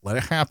let it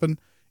happen.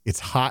 It's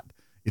hot.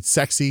 It's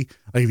sexy.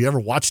 Like, have you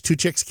ever watched two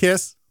chicks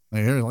kiss?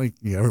 Like,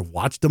 you ever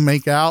watched them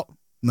make out?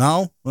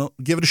 No? Well,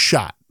 give it a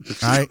shot.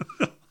 All right,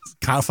 it's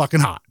kind of fucking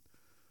hot.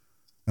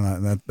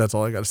 And that's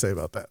all I got to say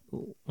about that.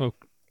 Oh,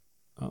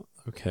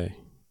 okay.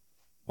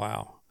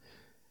 Wow.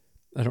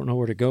 I don't know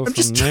where to go I'm from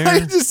just there.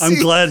 trying to see.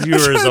 I'm glad you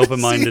I'm were as trying to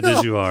open-minded see as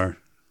how- you are.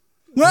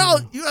 Well,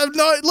 you have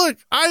no look.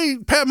 I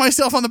pat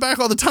myself on the back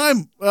all the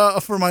time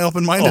for my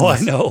open-mindedness. Oh, I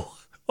know.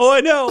 Oh,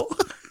 I know.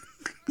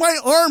 My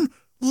arm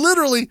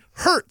literally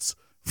hurts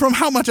from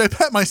how much I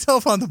pat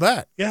myself on the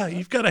back. Yeah,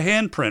 you've got a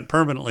handprint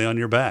permanently on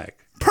your back.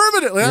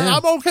 Permanently. Yeah.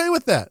 I'm okay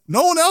with that.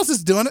 No one else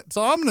is doing it,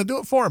 so I'm going to do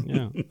it for him.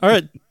 Yeah. All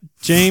right,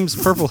 James,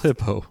 Purple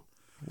Hippo.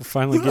 We're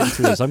finally getting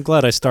through this. I'm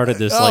glad I started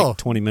this like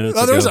 20 minutes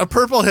Oh, ago. there's a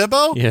purple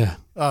hippo? Yeah.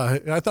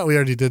 I thought we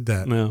already did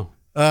that. No.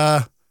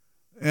 Yeah,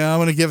 I'm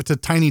going to give it to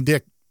Tiny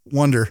Dick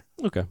Wonder.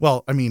 Okay.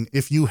 Well, I mean,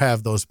 if you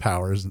have those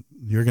powers,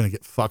 you're going to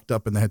get fucked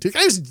up in the head, too.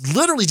 Guy's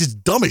literally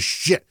just dumb as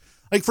shit.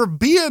 Like, for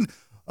being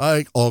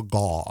like, oh,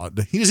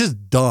 God. He's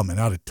just dumb and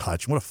out of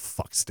touch. What a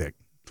fuck stick.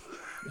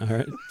 All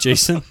right,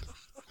 Jason.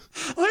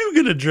 I'm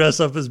going to dress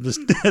up as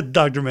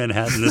Dr.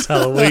 Manhattan this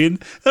Halloween, and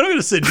I'm going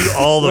to send you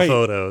all the Wait.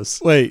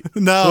 photos. Wait.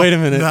 No. Wait a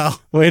minute. No.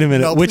 Wait a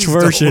minute. No, Which please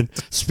version?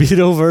 don't.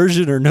 Speedo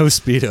version or no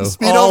Speedo?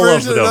 Speedo All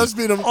of version, them. no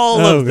Speedo. All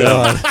Oh of them.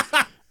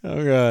 God.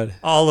 Oh God.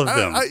 All of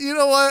them. You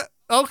know what?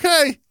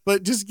 Okay,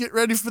 but just get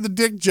ready for the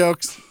dick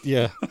jokes.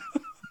 Yeah.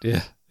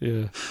 Yeah.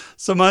 Yeah.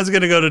 So mine's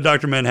going to go to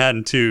Dr.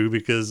 Manhattan too,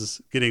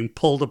 because getting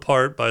pulled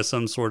apart by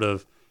some sort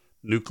of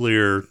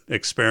nuclear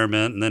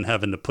experiment and then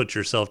having to put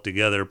yourself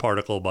together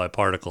particle by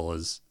particle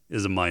is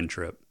a mind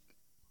trip.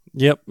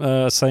 Yep.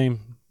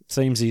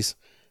 Samesies.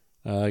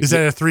 Is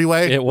that a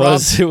three-way? It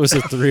was. It was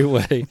a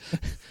three-way.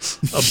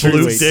 A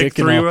blue dick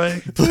Dicking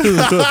off.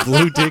 three-way?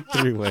 blue dick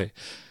three-way.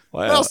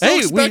 Wow. Well,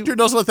 Silk Spectre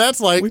knows what that's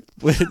like.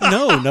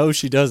 No,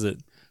 she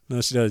doesn't. No,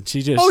 she doesn't.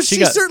 She just.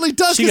 she certainly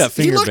does. She got 'cause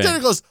he finger looked at it banged.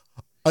 and goes,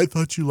 I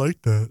thought you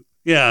liked that.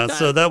 Yeah,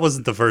 so that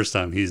wasn't the first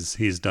time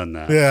he's done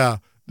that. Yeah.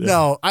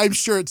 No, I'm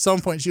sure at some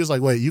point she was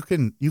like, wait, you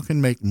can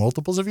make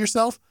multiples of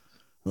yourself?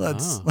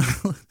 That's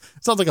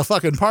sounds like a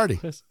fucking party.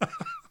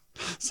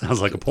 Sounds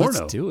like a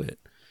porno. Let's do it.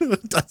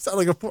 That sounds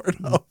like a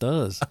porno. It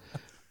does.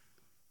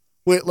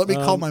 Wait, let me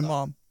call my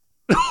mom.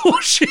 Oh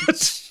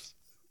shit.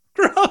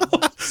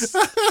 Gross.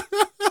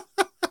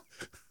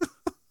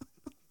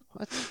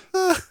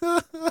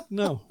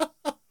 No.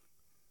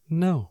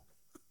 No.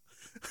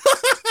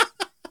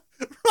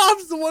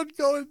 Rob's the one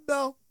going,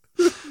 no.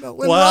 No.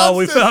 When Wow, Rob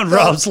we says found no,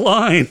 Rob's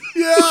line.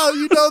 Yeah,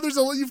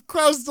 you've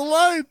crossed the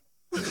line.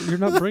 You're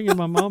not bringing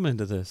my mom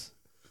into this.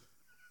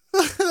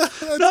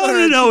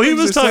 No. He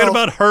was talking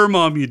about her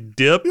mom, you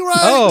dip. You're right.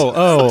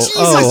 Oh, Jesus,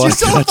 I you're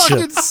so gotcha.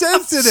 fucking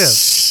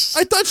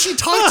sensitive. I thought she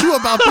talked to you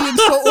about being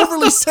so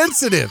overly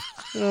sensitive.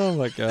 Oh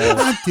my God.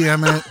 God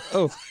damn it.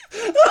 Oh.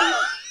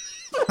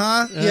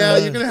 Huh? Yeah,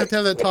 you're going to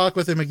have that talk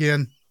with him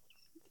again.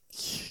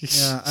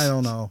 Yeah, I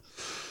don't know.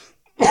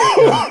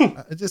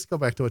 Yeah, just go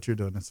back to what you're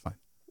doing. It's fine.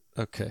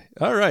 Okay.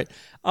 All right.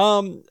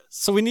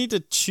 So we need to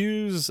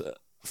choose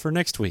for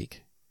next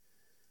week.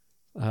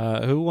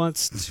 Who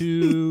wants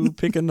to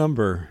pick a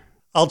number?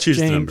 I'll choose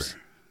the number.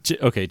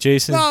 Okay,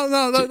 Jason.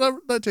 No,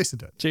 let Jason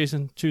do it.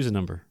 Jason, choose a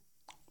number.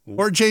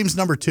 Or James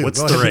number 2. What's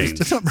Go the ahead.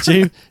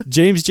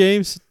 range?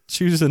 James,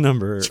 choose a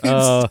number.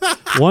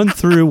 1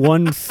 through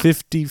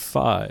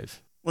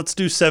 155. Let's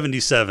do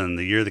 77,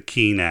 the year the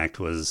Keene Act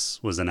was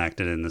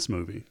enacted in this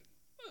movie.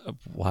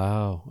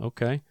 Wow.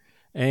 Okay.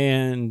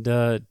 And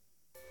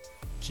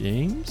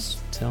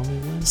James, tell me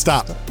when.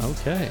 Stop.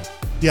 Okay.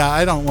 Yeah,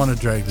 I don't want to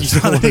drag this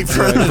You don't out any want to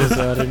drag further. this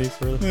out any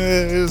further?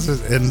 Let's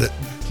just end it.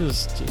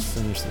 Just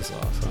finish this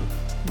off, huh?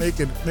 Make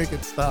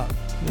it stop.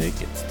 Make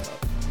it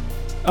stop.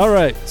 All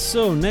right.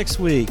 So next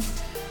week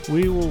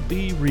we will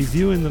be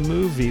reviewing the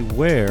movie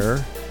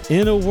Where,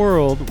 in a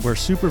world where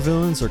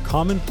supervillains are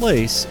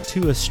commonplace,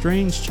 two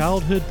estranged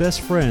childhood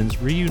best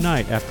friends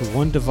reunite after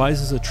one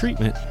devises a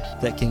treatment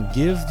that can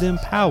give them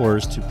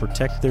powers to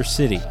protect their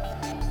city.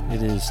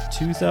 It is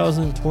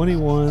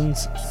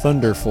 2021's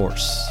Thunder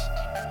Force.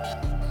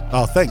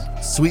 Oh, thank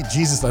sweet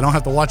Jesus, I don't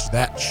have to watch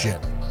that shit.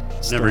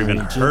 Never even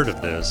Starring heard of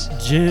this.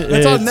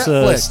 It's on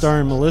Netflix.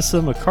 Starring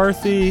Melissa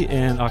McCarthy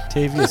and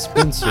Octavia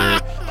Spencer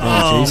and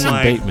Oh Jason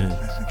my Bateman.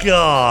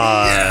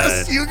 God.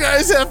 Yes, you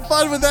guys have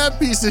fun with that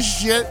piece of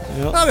shit.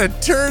 Yep. Not a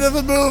turn of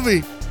the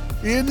movie.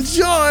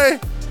 Enjoy.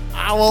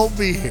 I won't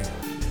be here.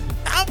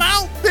 I'm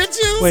out,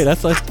 bitches. Wait, I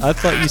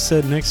thought you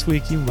said next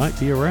week you might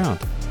be around.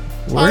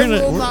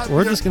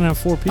 We're just gonna have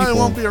 4 people. I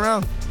won't be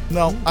around.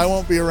 No, I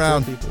won't be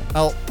around. 4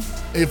 people.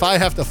 If I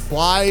have to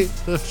fly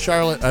to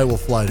Charlotte, I will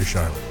fly to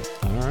Charlotte.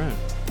 All right.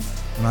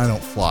 And I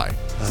don't fly,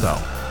 so.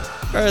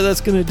 All right,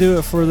 that's going to do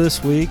it for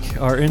this week.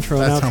 Our intro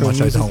That's and how outro much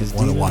I music don't is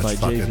wanna Demon watch by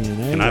fucking-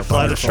 JV&A. Can I Our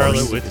fly to podcast Charlotte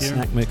music with is you?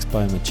 Snack Mix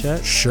by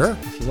Machette. Sure.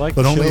 If you like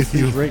But the only show, if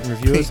you please rate and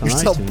review us on paint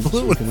yourself iTunes.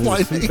 blue You and can leave fly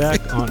us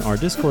feedback on our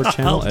Discord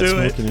channel at I'll do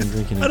it. Smoking and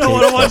Drinking I don't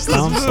wanna watch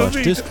this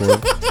movie.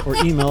 Discord or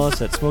email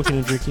us at He took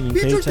his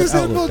smokinganddrinkingandcapes@outlook.com.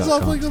 headphones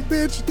off like a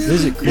bitch, dude.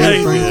 Visit Yeah, Creative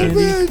he Brain did.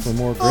 Candy for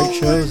more great Oh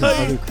shows my and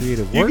God. other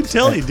creative You works. can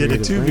tell at he did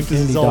it too because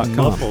it's all creativebraincandy.com.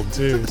 muffled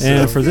too. So.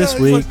 And for this Yeah,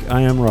 he's week,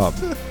 I am Rob.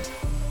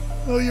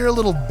 Oh, you're a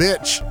little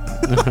bitch.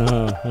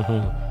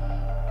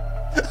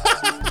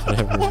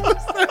 Whatever.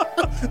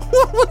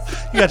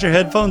 You got your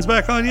headphones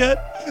back on yet?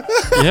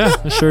 Yeah,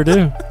 I sure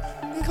do.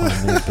 Call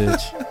me a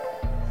bitch.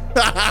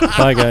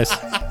 Bye, guys.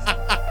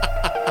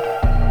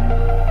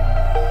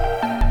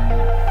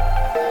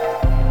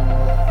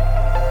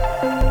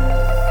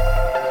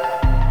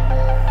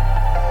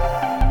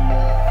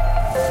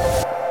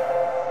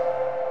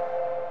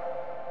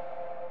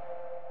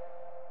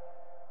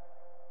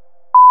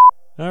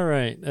 All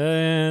right,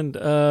 and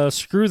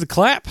screw the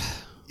clap.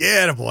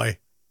 Yeah, boy.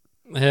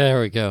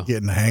 There we go.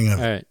 Getting the hang of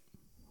All it. right.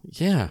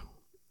 Yeah.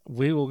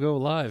 We will go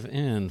live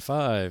in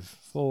 5,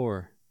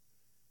 4.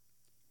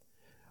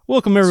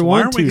 Welcome why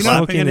everyone aren't we to clapping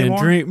Smoking and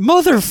anymore? Drink.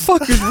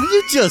 Motherfucker, will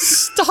you just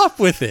stop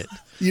with it?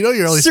 You know,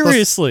 you're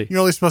Seriously. you're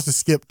only supposed to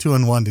skip 2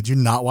 and 1. Did you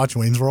not watch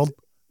Wayne's World?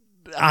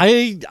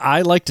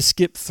 I like to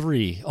skip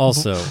 3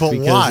 also. But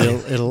because why?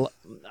 It'll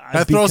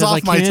That throws because I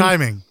off my can.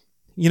 timing.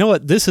 You know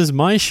what? This is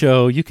my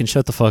show. You can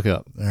shut the fuck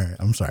up. All right,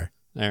 I'm sorry.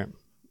 All right.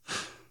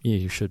 Yeah,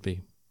 you should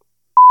be.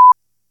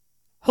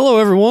 Hello,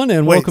 everyone,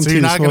 and Wait, welcome so to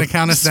you're not going to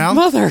count us down?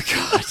 Mother,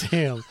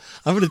 goddamn!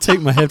 I'm going to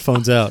take my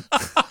headphones out.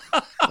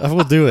 I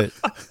will do it,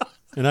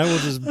 and I will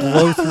just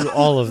blow through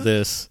all of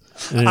this.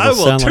 And I will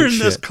sound turn like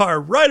this shit. car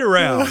right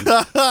around.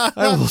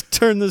 I will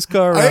turn this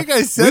car around. I think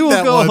I said we will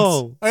that go once.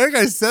 home. I think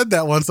I said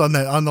that once on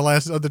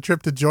the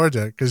trip to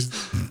Georgia because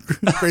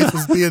Grace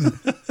was being.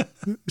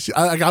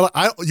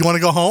 You want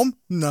to go home?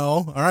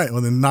 No. All right.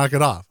 Well, then knock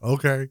it off.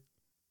 Okay.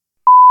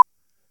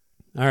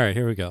 All right,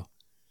 here we go.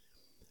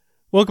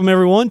 Welcome,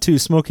 everyone, to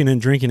Smoking and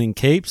Drinking in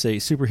Capes, a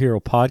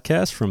superhero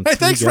podcast from Hey,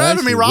 three thanks for guys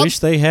having me, who Rob. wish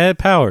they had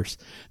powers.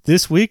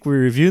 This week, we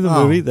review the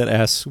movie that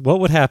asks what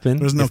would happen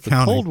There's no if the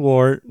counting. Cold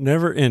War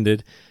never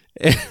ended.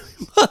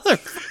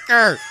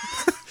 Motherfucker!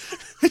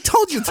 I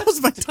told you, that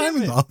was my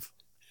timing off.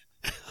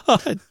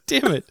 God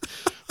damn it.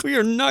 We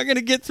are not going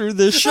to get through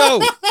this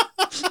show.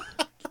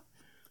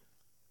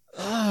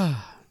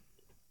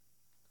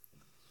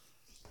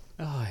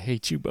 I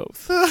hate you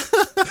both.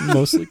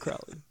 Mostly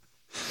Crowley.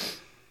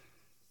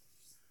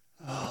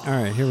 All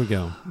right, here we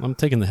go. I'm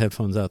taking the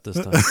headphones out this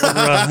time.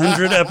 Over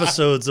 100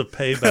 episodes of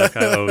payback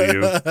I owe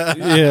you.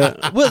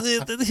 Yeah. Well,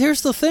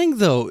 here's the thing,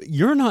 though.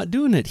 You're not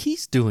doing it.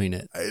 He's doing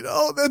it. I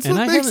know that's And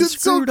what I makes haven't it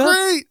so screwed up.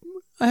 great.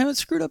 I haven't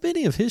screwed up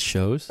any of his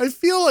shows. I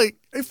feel like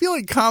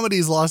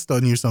comedy's lost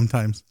on you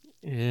sometimes.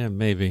 Yeah,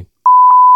 maybe.